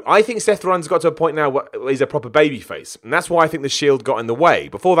 No, I think Seth Rollins got to a point now where he's a proper babyface, and that's why I think the Shield got in the way.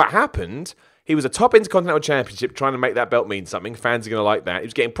 Before that happened, he was a top Intercontinental Championship trying to make that belt mean something. Fans are going to like that. He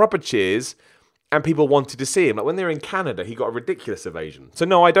was getting proper cheers, and people wanted to see him. Like when they were in Canada, he got a ridiculous ovation. So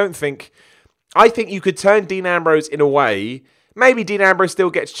no, I think you could turn Dean Ambrose in a way. Maybe Dean Ambrose still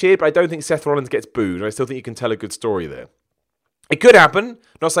gets cheered, but I don't think Seth Rollins gets booed. I still think you can tell a good story there. It could happen.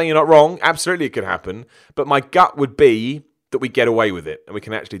 Not saying you're not wrong. Absolutely it could happen. But my gut would be that we get away with it and we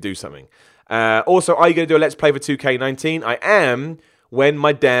can actually do something. Also, are you going to do a Let's Play for 2K19? I am, when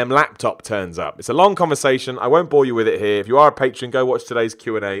my damn laptop turns up. It's a long conversation. I won't bore you with it here. If you are a patron, go watch today's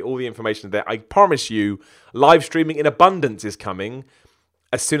Q&A. All the information there. I promise you, live streaming in abundance is coming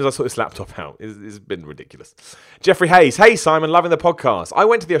as soon as I sort this laptop out. It's been ridiculous. Jeffrey Hayes. Hey, Simon. Loving the podcast. I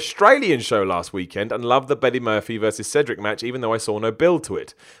went to the Australian show last weekend and loved the Buddy Murphy versus Cedric match, even though I saw no build to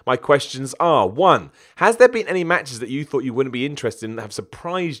it. My questions are, 1, has there been any matches that you thought you wouldn't be interested in that have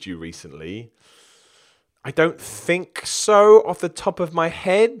surprised you recently? I don't think so off the top of my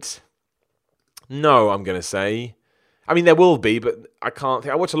head. No, I'm going to say. I mean, there will be, but I can't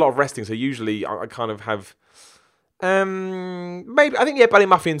think. I watch a lot of wrestling, so usually I kind of have... maybe I think Buddy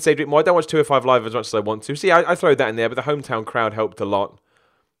Murphy and Cedric more. I don't watch 205 Live as much as I want to. See, I throw that in there, but the hometown crowd helped a lot.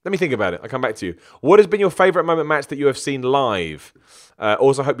 Let me think about it. I'll come back to you. What has been your favourite moment match that you have seen live?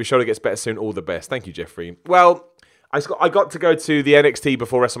 Also, hope your shoulder gets better soon. All the best. Thank you, Jeffrey. Well, I got to go to the NXT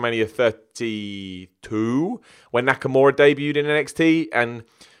before WrestleMania 32 when Nakamura debuted in NXT, and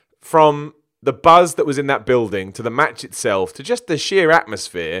from the buzz that was in that building to the match itself to just the sheer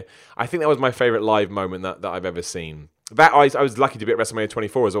atmosphere, I think that was my favourite live moment that I've ever seen. That I was lucky to be at WrestleMania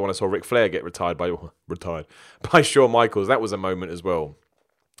 24 as well when I saw Ric Flair get retired by Shawn Michaels. That was a moment as well.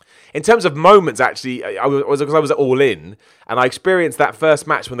 In terms of moments, actually, I was all in, and I experienced that first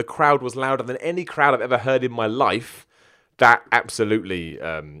match when the crowd was louder than any crowd I've ever heard in my life. That absolutely,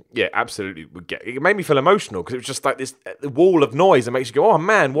 absolutely would get. It made me feel emotional because it was just like this wall of noise that makes you go, "Oh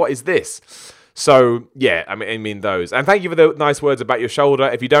man, what is this?" So, yeah, I mean those. And thank you for the nice words about your shoulder.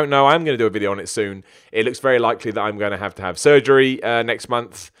 If you don't know, I'm going to do a video on it soon. It looks very likely that I'm going to have surgery next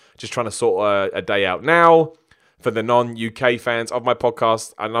month. Just trying to sort a day out now for the non-UK fans of my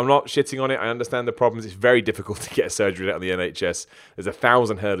podcast. And I'm not shitting on it. I understand the problems. It's very difficult to get a surgery out of the NHS. There's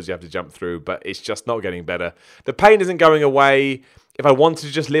 1,000 hurdles you have to jump through, but it's just not getting better. The pain isn't going away. If I wanted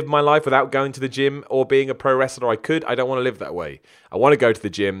to just live my life without going to the gym or being a pro wrestler, I could. I don't want to live that way. I want to go to the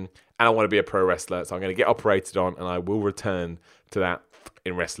gym and I want to be a pro wrestler. So I'm going to get operated on and I will return to that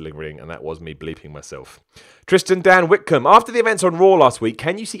in wrestling ring. And that was me bleeping myself. Tristan Dan Whitcomb. After the events on Raw last week,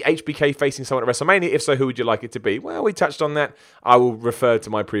 can you see HBK facing someone at WrestleMania? If so, who would you like it to be? Well, we touched on that. I will refer to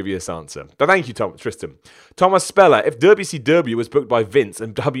my previous answer. But thank you, Tristan. Thomas Speller. If WCW was booked by Vince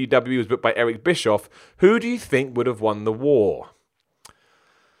and WWE was booked by Eric Bischoff, who do you think would have won the war?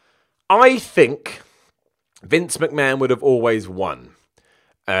 I think Vince McMahon would have always won.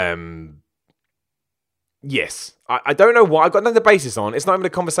 Yes. I don't know why. I've got nothing to base this on. It's not even a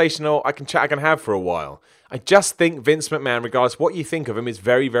conversation I can have for a while. I just think Vince McMahon, regardless of what you think of him, is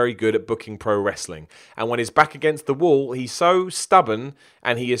very, very good at booking pro wrestling. And when he's back against the wall, he's so stubborn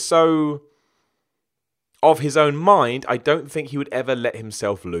and he is so of his own mind, I don't think he would ever let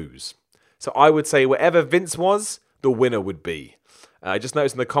himself lose. So I would say wherever Vince was, the winner would be. I just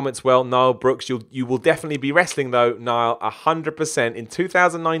noticed in the comments, well, Niall Brooks, you will definitely be wrestling, though, Niall, 100%. In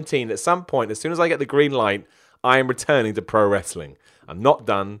 2019, at some point, as soon as I get the green light, I am returning to pro wrestling. I'm not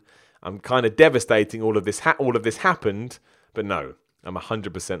done. I'm kind of devastating all of this happened, but no, I'm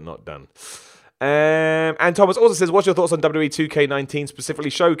 100% not done. And Thomas also says, what's your thoughts on WWE 2K19,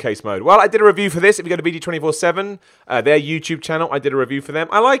 specifically Showcase Mode? Well, I did a review for this. If you go to BD247, their YouTube channel, I did a review for them.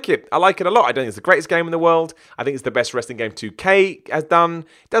 I like it. I like it a lot. I don't think it's the greatest game in the world. I think it's the best wrestling game 2K has done.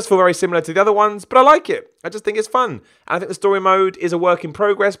 It does feel very similar to the other ones, but I like it. I just think it's fun. And I think the story mode is a work in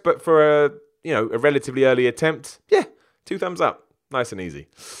progress, but for a relatively early attempt, yeah, 2 thumbs up. Nice and easy.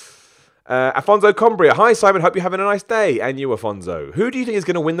 Afonso Combria. Hi, Simon. Hope you're having a nice day. And you, Afonso. Who do you think is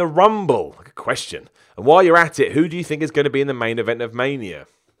going to win the Rumble? Good question. And while you're at it, who do you think is going to be in the main event of Mania?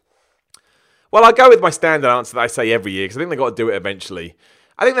 Well, I'll go with my standard answer that I say every year, because I think they've got to do it eventually.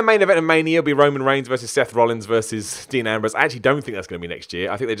 I think the main event of Mania will be Roman Reigns versus Seth Rollins versus Dean Ambrose. I actually don't think that's going to be next year.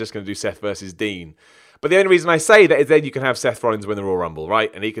 I think they're just going to do Seth versus Dean. But the only reason I say that is then you can have Seth Rollins win the Royal Rumble,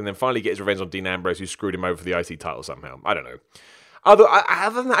 right? And he can then finally get his revenge on Dean Ambrose, who screwed him over for the IC title somehow. I don't know. Other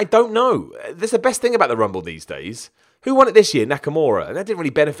than that, I don't know. That's the best thing about the Rumble these days. Who won it this year? Nakamura. And that didn't really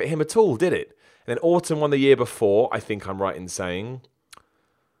benefit him at all, did it? And then Orton won the year before, I think I'm right in saying.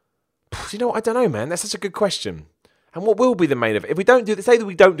 You know what? I don't know, man. That's such a good question. And what will be the main event? If we don't do, say that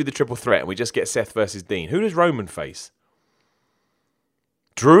we don't do the triple threat and we just get Seth versus Dean, who does Roman face?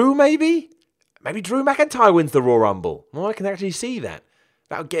 Drew, maybe? Maybe Drew McIntyre wins the Royal Rumble. Well, I can actually see that.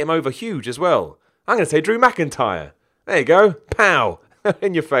 That would get him over huge as well. I'm going to say Drew McIntyre. There you go. Pow.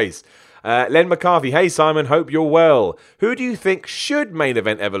 In your face. Len McCarthy. Hey, Simon. Hope you're well. Who do you think should main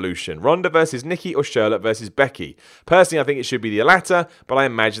event Evolution? Ronda versus Nikki or Charlotte versus Becky? Personally, I think it should be the latter, but I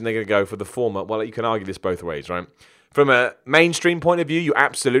imagine they're going to go for the former. Well, you can argue this both ways, right? From a mainstream point of view, you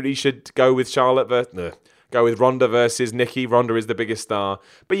absolutely should go with go with Ronda versus Nikki. Ronda is the biggest star.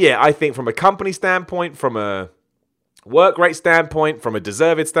 But yeah, I think from a company standpoint, from a work rate standpoint, from a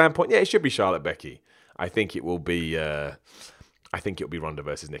deserved standpoint, yeah, it should be Charlotte Becky. I think it will be. I think it'll be Ronda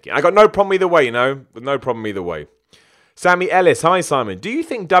versus Nikki. I got no problem either way, no problem either way. Sammy Ellis, hi Simon. Do you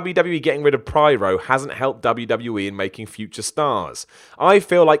think WWE getting rid of Pyro hasn't helped WWE in making future stars? I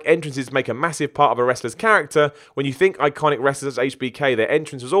feel like entrances make a massive part of a wrestler's character. When you think iconic wrestlers as HBK, their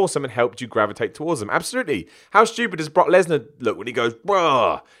entrance was awesome and helped you gravitate towards them. Absolutely. How stupid does Brock Lesnar look when he goes,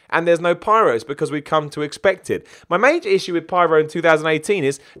 "Bruh," and there's no Pyros because we've come to expect it? My major issue with Pyro in 2018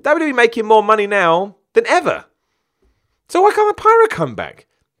 is WWE making more money now than ever. So why can't the Pyro come back?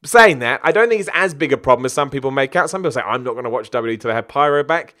 Saying that, I don't think it's as big a problem as some people make out. Some people say, I'm not going to watch WWE till they have Pyro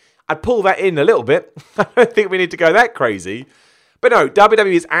back. I'd pull that in a little bit. I don't think we need to go that crazy. But no,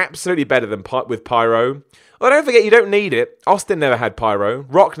 WWE is absolutely better than with Pyro. Well, don't forget, you don't need it. Austin never had Pyro.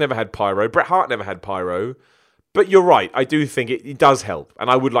 Rock never had Pyro. Bret Hart never had Pyro. But you're right. I do think it does help. And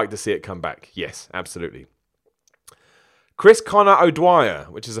I would like to see it come back. Yes, absolutely. Chris Connor O'Dwyer,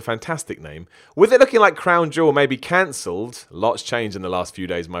 which is a fantastic name. With it looking like Crown Jewel may be cancelled, lots changed in the last few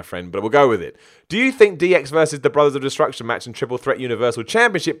days, my friend, but we'll go with it. Do you think DX versus the Brothers of Destruction match and Triple Threat Universal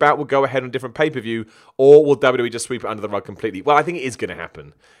Championship bout will go ahead on a different pay-per-view, or will WWE just sweep it under the rug completely? Well, I think it is going to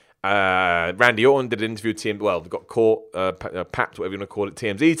happen. Randy Orton did an interview with they got caught, papped, whatever you want to call it,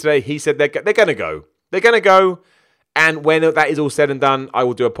 TMZ today. He said they're going to go. They're going to go. And when that is all said and done, I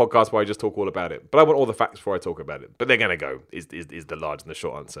will do a podcast where I just talk all about it. But I want all the facts before I talk about it. But they're going to go, is the large and the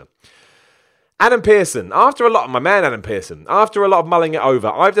short answer. Adam Pearson, after a lot of mulling it over,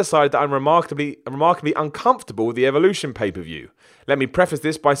 I've decided that I'm remarkably uncomfortable with the Evolution pay-per-view. Let me preface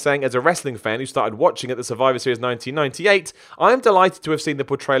this by saying, as a wrestling fan who started watching at the Survivor Series 1998, I am delighted to have seen the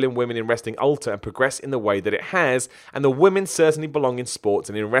portrayal of women in wrestling alter and progress in the way that it has, and the women certainly belong in sports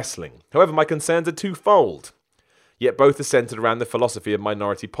and in wrestling. However, my concerns are twofold, yet both are centered around the philosophy of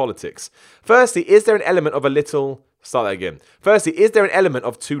minority politics. Firstly, is there an element of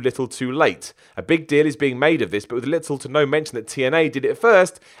too little too late? A big deal is being made of this, but with little to no mention that TNA did it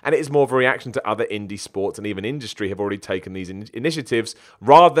first, and it is more of a reaction to other indie sports and even industry have already taken these initiatives,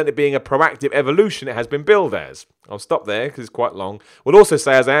 rather than it being a proactive evolution it has been billed as. I'll stop there because it's quite long. We'll also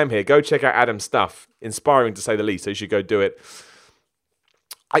say, as I am here, go check out Adam's stuff. Inspiring to say the least, so you should go do it.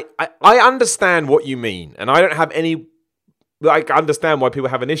 I understand what you mean, and I don't have any... I understand why people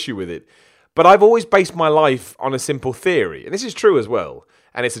have an issue with it. But I've always based my life on a simple theory, and this is true as well.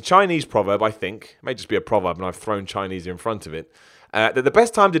 And it's a Chinese proverb, I think. It may just be a proverb, and I've thrown Chinese in front of it. That the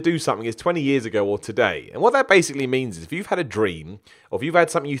best time to do something is 20 years ago or today. And what that basically means is if you've had a dream, or if you've had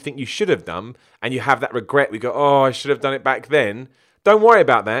something you think you should have done, and you have that regret, we go, oh, I should have done it back then. Don't worry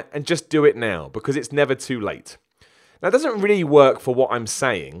about that, and just do it now, because it's never too late. Now, it doesn't really work for what I'm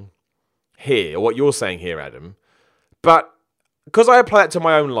saying here, or what you're saying here, Adam. But because I apply that to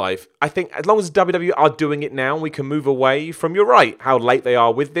my own life, I think as long as WWE are doing it now, we can move away from, you're right, how late they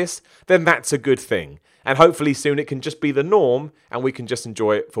are with this, then that's a good thing. And hopefully soon it can just be the norm, and we can just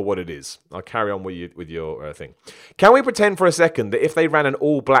enjoy it for what it is. I'll carry on with your thing. Can we pretend for a second that if they ran an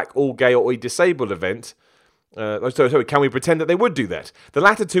all-black, all-gay, or all-disabled event... can we pretend that they would do that? The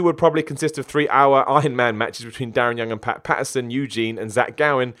latter two would probably consist of 3-hour Iron Man matches between Darren Young and Pat Patterson, Eugene and Zach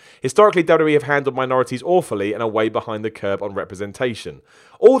Gowen. Historically, WWE have handled minorities awfully and are way behind the curve on representation.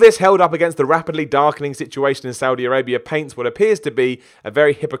 All this held up against the rapidly darkening situation in Saudi Arabia paints what appears to be a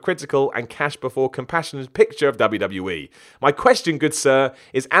very hypocritical and cash before compassionate picture of WWE. My question, good sir,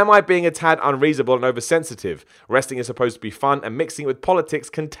 is am I being a tad unreasonable and oversensitive? Wrestling is supposed to be fun, and mixing it with politics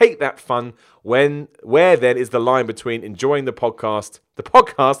can take that fun. Where then is the line between enjoying the podcast,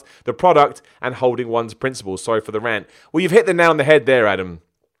 the product, and holding one's principles? Sorry for the rant. Well, you've hit the nail on the head there, Adam.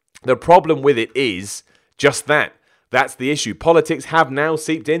 The problem with it is just that. That's the issue. Politics have now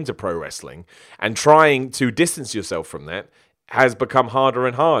seeped into pro wrestling, and trying to distance yourself from that has become harder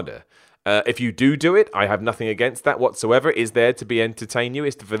and harder. If you do it, I have nothing against that whatsoever. It's there to entertain you.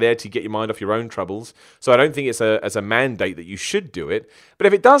 It's for there to get your mind off your own troubles. So I don't think it's a mandate that you should do it. But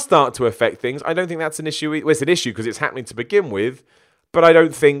if it does start to affect things, I don't think that's an issue. Well, it's an issue because it's happening to begin with. But I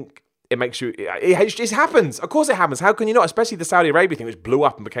don't think it makes you... It happens. Of course it happens. How can you not? Especially the Saudi Arabia thing, which blew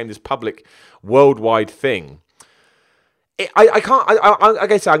up and became this public, worldwide thing. I can't...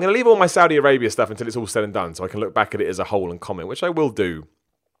 Like I said, I'm going to leave all my Saudi Arabia stuff until it's all said and done, so I can look back at it as a whole and comment, which I will do.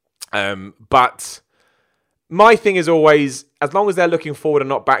 But my thing is always, as long as they're looking forward and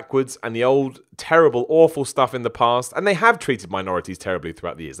not backwards, and the old, terrible, awful stuff in the past, and they have treated minorities terribly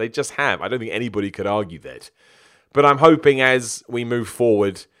throughout the years. They just have. I don't think anybody could argue that. But I'm hoping as we move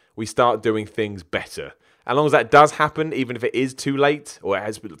forward, we start doing things better. As long as that does happen, even if it is too late, or it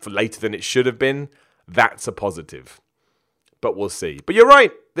has been later than it should have been, that's a positive. But we'll see. But you're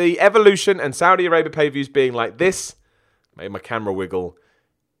right. The Evolution and Saudi Arabia pay-per-views being like this, made my camera wiggle,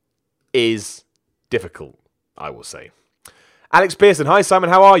 is difficult, I will say. Alex Pearson, hi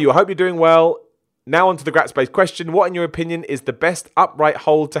Simon, how are you? I hope you're doing well. Now on to the Grat Space question. What, in your opinion, is the best upright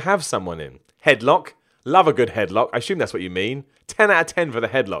hold to have someone in? Headlock. Love a good headlock. I assume that's what you mean. 10 out of 10 for the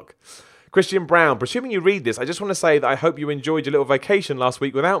headlock. Christian Brown, presuming you read this, I just want to say that I hope you enjoyed your little vacation last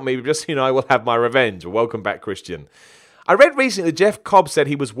week without me, but just so you know, I will have my revenge. Welcome back, Christian. I read recently that Jeff Cobb said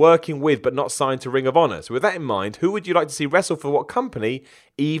he was working with but not signed to Ring of Honor. So with that in mind, who would you like to see wrestle for what company,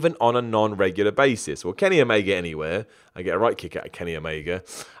 even on a non-regular basis? Well, Kenny Omega anywhere. I get a right kick out of Kenny Omega.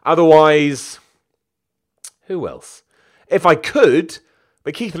 Otherwise, who else? If I could,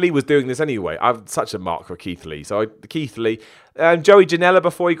 but Keith Lee was doing this anyway. I'm such a mark for Keith Lee. So Keith Lee. Joey Janela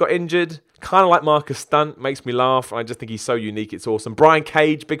before he got injured. Kind of like Marcus Stunt. Makes me laugh. I just think he's so unique. It's awesome. Brian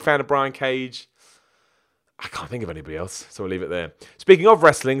Cage. Big fan of Brian Cage. I can't think of anybody else, so we'll leave it there. Speaking of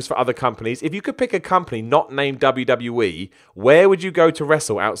wrestlings for other companies, if you could pick a company not named WWE, where would you go to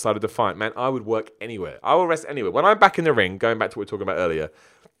wrestle outside of Defiant? Man, I would work anywhere. I will wrestle anywhere. When I'm back in the ring, going back to what we were talking about earlier,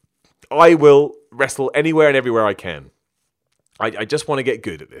 I will wrestle anywhere and everywhere I can. I just want to get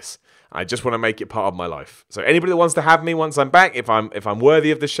good at this. I just want to make it part of my life. So anybody that wants to have me once I'm back, if I'm worthy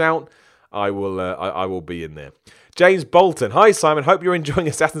of the shout, I will be in there. James Bolton. Hi, Simon. Hope you're enjoying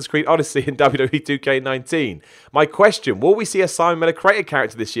Assassin's Creed Odyssey in WWE 2K19. My question, will we see a Simon Miller created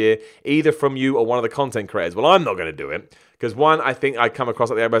character this year, either from you or one of the content creators? Well, I'm not going to do it, Because one, I think I come across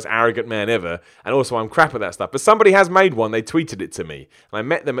like the most arrogant man ever, and also I'm crap at that stuff. But somebody has made one. They tweeted it to me, and I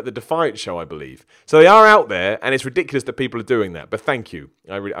met them at the Defiant show, I believe. So they are out there, and it's ridiculous that people are doing that. But thank you.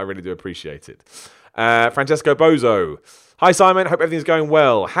 I really do appreciate it. Francesco Bozo. Hi, Simon. Hope everything's going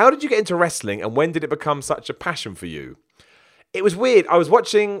well. How did you get into wrestling, and when did it become such a passion for you? It was weird.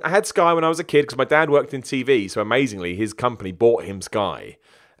 I had Sky when I was a kid because my dad worked in TV. So amazingly, his company bought him Sky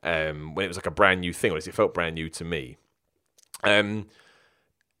when it was like a brand new thing. Or at least it felt brand new to me. And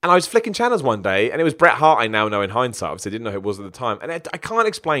I was flicking channels one day, and it was Bret Hart. I now know in hindsight. Obviously, I didn't know who it was at the time. And I can't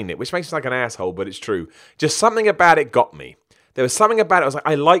explain it, which makes me like an asshole, but it's true. Just something about it got me. There was something about it. I was like,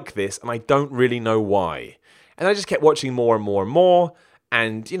 I like this, and I don't really know why. And I just kept watching more and more and more.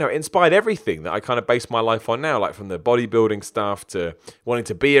 And, it inspired everything that I kind of base my life on now, like from the bodybuilding stuff to wanting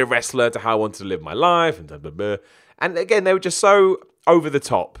to be a wrestler to how I wanted to live my life and blah, blah, blah. And again, they were just so over the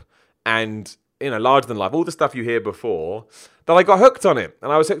top and, larger than life. All the stuff you hear before that I got hooked on it.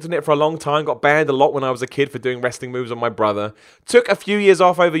 And I was hooked on it for a long time. Got banned a lot when I was a kid for doing wrestling moves on my brother. Took a few years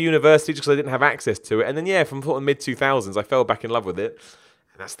off over university just because I didn't have access to it. And then, from the mid-2000s, I fell back in love with it.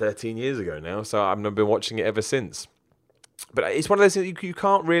 And that's 13 years ago now. So I've been watching it ever since. But it's one of those things you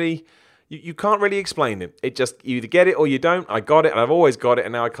can't really explain it. It just, you either get it or you don't. I got it, and I've always got it,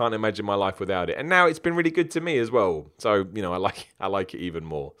 and now I can't imagine my life without it. And now it's been really good to me as well. So, I like it even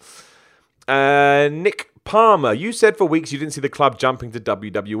more. Nick Palmer, you said for weeks you didn't see the club jumping to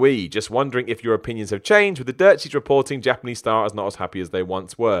WWE. Just wondering if your opinions have changed with the dirt sheets reporting Japanese stars not as happy as they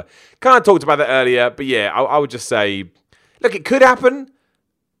once were. Kind of talked about that earlier, but yeah, I would just say, look, it could happen.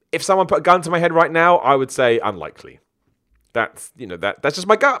 If someone put a gun to my head right now, I would say unlikely. That's just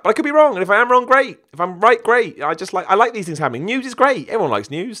my gut, but I could be wrong. And if I am wrong, great. If I'm right, great. I like these things happening. News is great. Everyone likes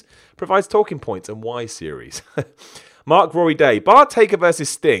news. Provides talking points and why series. Mark Rory Day, bar Taker versus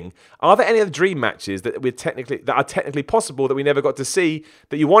Sting. Are there any other dream matches that are technically possible that we never got to see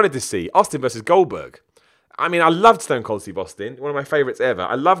that you wanted to see? Austin versus Goldberg. I mean, I loved Stone Cold Steve Austin, one of my favorites ever.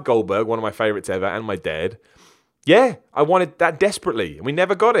 I love Goldberg, one of my favorites ever, and my dad. Yeah, I wanted that desperately, and we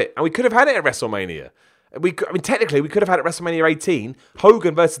never got it. And we could have had it at WrestleMania. Technically, we could have had it at WrestleMania 18,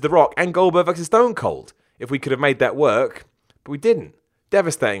 Hogan versus The Rock, and Goldberg versus Stone Cold, if we could have made that work. But we didn't.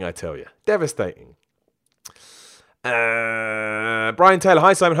 Devastating, I tell you. Devastating. Brian Taylor,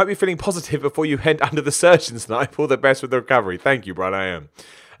 hi Simon. Hope you're feeling positive before you head under the surgeon's knife. All the best with the recovery. Thank you, Brian. I am.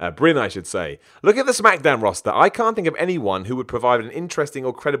 Bryn, I should say. Look at the SmackDown roster. I can't think of anyone who would provide an interesting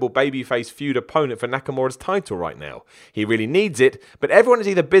or credible babyface feud opponent for Nakamura's title right now. He really needs it, but everyone is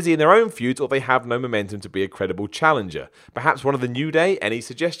either busy in their own feuds or they have no momentum to be a credible challenger. Perhaps one of the New Day? Any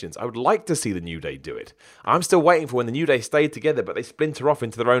suggestions? I would like to see the New Day do it. I'm still waiting for when the New Day stayed together, but they splinter off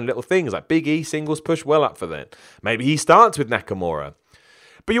into their own little things, like Big E singles push well up for that. Maybe he starts with Nakamura.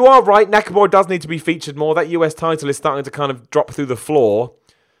 But you are right, Nakamura does need to be featured more. That US title is starting to kind of drop through the floor.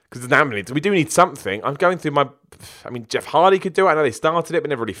 Because we do need something. I'm going through Jeff Hardy could do it. I know they started it, but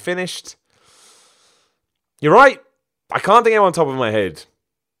never really finished. You're right. I can't think of anyone on top of my head.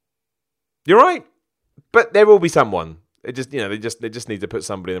 You're right. But there will be someone. They just need to put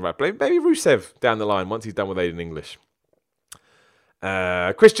somebody in the right place. Maybe Rusev down the line once he's done with Aiden English.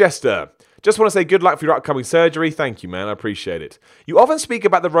 Chris Jester. Just want to say good luck for your upcoming surgery. Thank you, man. I appreciate it. You often speak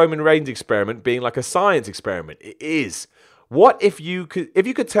about the Roman Reigns experiment being like a science experiment. It is. What if you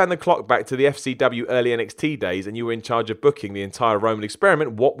could turn the clock back to the FCW early NXT days and you were in charge of booking the entire Roman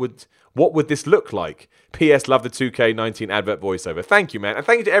experiment? What would this look like? P.S. Love the 2K19 advert voiceover. Thank you, man. And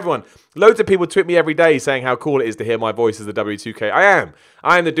thank you to everyone. Loads of people tweet me every day saying how cool it is to hear my voice as the W2K.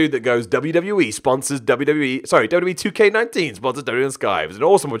 I am the dude that goes, WWE sponsors WWE 2K19 sponsors WWE Sky. It was an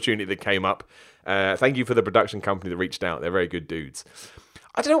awesome opportunity that came up. Thank you for the production company that reached out. They're very good dudes.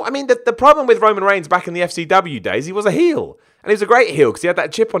 I don't know. I mean, the problem with Roman Reigns back in the FCW days, he was a heel. And he was a great heel because he had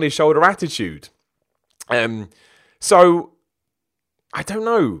that chip on his shoulder attitude. So, I don't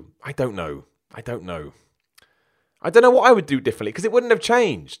know. I don't know what I would do differently because it wouldn't have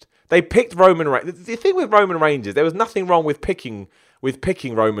changed. They picked Roman Reigns. The thing with Roman Reigns is there was nothing wrong with picking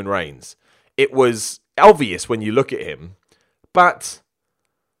Roman Reigns. It was obvious when you look at him. But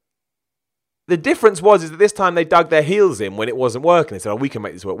the difference is that this time they dug their heels in when it wasn't working. They said, we can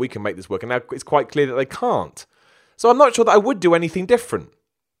make this work. And now it's quite clear that they can't. So I'm not sure that I would do anything different.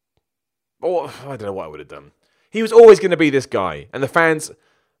 Or, I don't know what I would have done. He was always going to be this guy. And the fans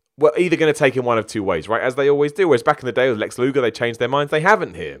were either going to take him one of two ways, right? As they always do. Whereas back in the day with Lex Luger, they changed their minds. They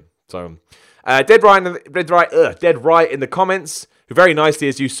haven't here. So, Dead Right in the comments, who very nicely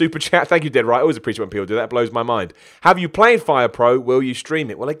has used Super Chat. Thank you, Dead Right. I always appreciate when people do that. It blows my mind. Have you played Fire Pro? Will you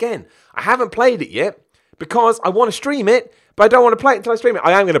stream it? Well, again, I haven't played it yet because I want to stream it, But I don't want to play it until I stream it.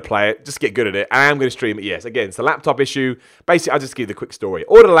 I am going to play it, just get good at it. I am going to stream it, yes. Again, it's a laptop issue. Basically, I'll just give you the quick story.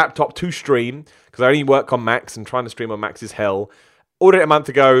 Ordered a laptop to stream, because I only work on Macs, and trying to stream on Macs is hell. Ordered it a month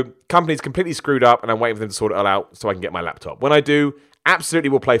ago. Company's completely screwed up, and I'm waiting for them to sort it all out so I can get my laptop. When I do, absolutely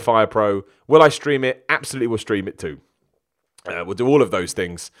will play Fire Pro. Will I stream it? Absolutely will stream it too. We'll do all of those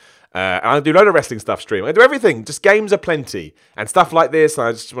things. And I'll do a load of wrestling stuff streaming. I do everything. Just games are plenty. And stuff like this,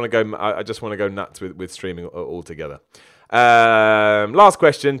 I just want to go nuts with streaming altogether. Last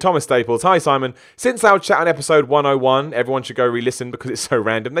question, Thomas Staples. Hi, Simon. Since our chat on episode 101, everyone should go re-listen because it's so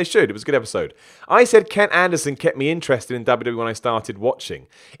random. They should. It was a good episode. I said Ken Anderson kept me interested in WWE when I started watching.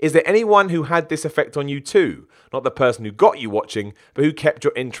 Is there anyone who had this effect on you too? Not the person who got you watching, but who kept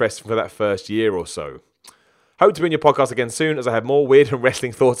your interest for that first year or so. Hope to be on your podcast again soon, as I have more weird and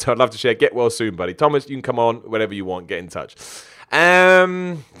wrestling thoughts I'd love to share. Get well soon, buddy. Thomas, you can come on whenever you want. Get in touch.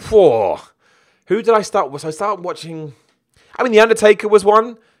 Who did I start with? So I started watching... The Undertaker was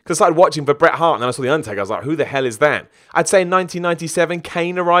one, because I started watching for Bret Hart, and then I saw The Undertaker. I was like, who the hell is that? I'd say in 1997,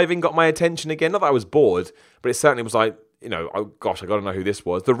 Kane arriving got my attention again. Not that I was bored, but it certainly was like, oh gosh, I got to know who this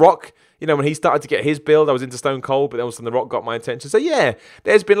was. The Rock, when he started to get his build, I was into Stone Cold, but then all of a sudden The Rock got my attention. So yeah,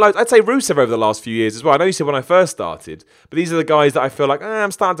 there's been loads. I'd say Rusev over the last few years as well. I know you said when I first started, but these are the guys that I feel like,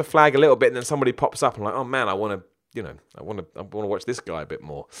 I'm starting to flag a little bit, and then somebody pops up, and I'm like, oh man, I want to watch this guy a bit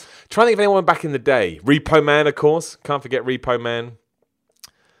more. Trying to think of anyone back in the day. Repo Man, of course. Can't forget Repo Man.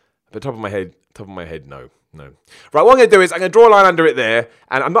 But top of my head, no. Right, what I'm going to do is I'm going to draw a line under it there,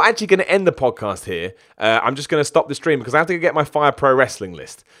 and I'm not actually going to end the podcast here. I'm just going to stop the stream because I have to get my Fire Pro Wrestling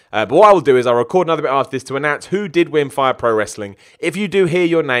list. But what I will do is I'll record another bit after this to announce who did win Fire Pro Wrestling. If you do hear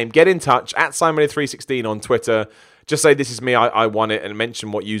your name, get in touch at Simon316 on Twitter. Just say, this is me, I won it, and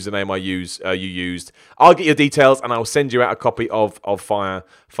mention what username you used. I'll get your details, and I'll send you out a copy of Fire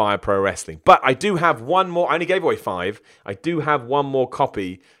Pro Wrestling. But I do have one more. I only gave away 5. I do have one more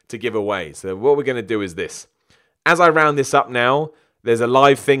copy to give away. So what we're going to do is this. As I round this up now, there's a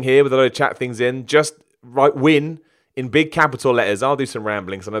live thing here with a load of chat things in. Just write win in big capital letters. I'll do some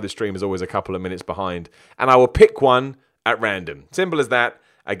ramblings. I know the stream is always a couple of minutes behind. And I will pick one at random. Simple as that.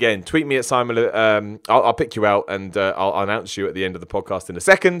 Again, tweet me at Simon. I'll pick you out, and I'll announce you at the end of the podcast in a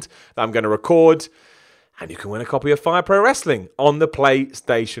second that I'm going to record. And you can win a copy of Fire Pro Wrestling on the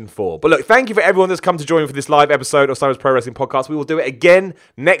PlayStation 4. But look, thank you for everyone that's come to join me for this live episode of Simon's Pro Wrestling Podcast. We will do it again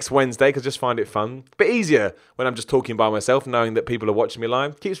next Wednesday, because I just find it fun. A bit easier when I'm just talking by myself, knowing that people are watching me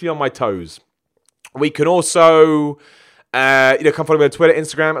live. Keeps me on my toes. We can also... come follow me on Twitter,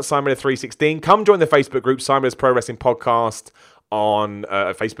 Instagram at Simon316. Come join the Facebook group, Simon's Pro Wrestling Podcast. On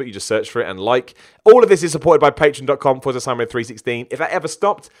Facebook, you just search for it and like. All of this is supported by patreon.com/Simon316. If that ever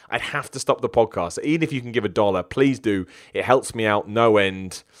stopped, I'd have to stop the podcast. So even if you can give $1, please do. It helps me out no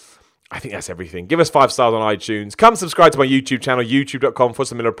end. I think that's everything. Give us 5 stars on iTunes. Come subscribe to my YouTube channel,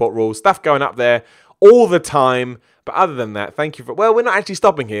 youtube.com/Miller Report Rules. Stuff going up there all the time. But other than that, thank you for... Well, we're not actually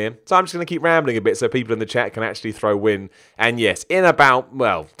stopping here, so I'm just going to keep rambling a bit so people in the chat can actually throw win. And yes, in about,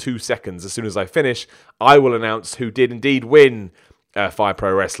 2 seconds, as soon as I finish, I will announce who did indeed win Fire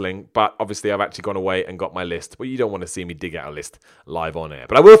Pro Wrestling. But obviously, I've actually gone away and got my list. Well, you don't want to see me dig out a list live on air.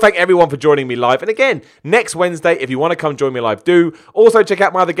 But I will thank everyone for joining me live. And again, next Wednesday, if you want to come join me live, do. Also, check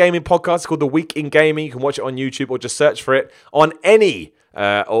out my other gaming podcast. It's called The Week in Gaming. You can watch it on YouTube or just search for it on any...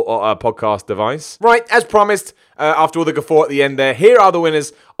 or a podcast device. Right, as promised, after all the guffaw at the end there, here are the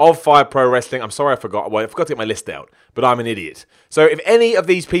winners of Fire Pro Wrestling. I'm sorry I forgot. Well, I forgot to get my list out, but I'm an idiot. So if any of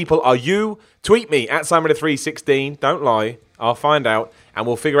these people are you, tweet me at Simon316. Don't lie. I'll find out, and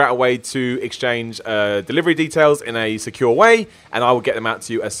we'll figure out a way to exchange delivery details in a secure way, and I will get them out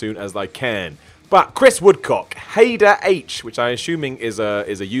to you as soon as I can. But Chris Woodcock, Hader H, which I'm assuming is a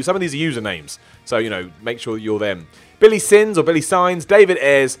user. Some of these are usernames, so make sure you're them. Billy Sins or Billy Signs, David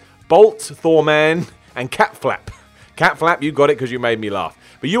Ayres, Bolt, Thorman, and Catflap. Catflap, you got it because you made me laugh.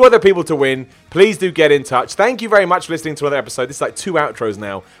 But you are the people to win. Please do get in touch. Thank you very much for listening to another episode. This is like 2 outros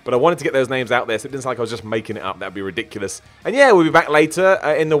now, but I wanted to get those names out there so it didn't sound like I was just making it up. That would be ridiculous. And yeah, we'll be back later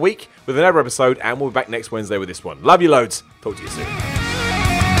in the week with another episode, and we'll be back next Wednesday with this one. Love you loads. Talk to you soon.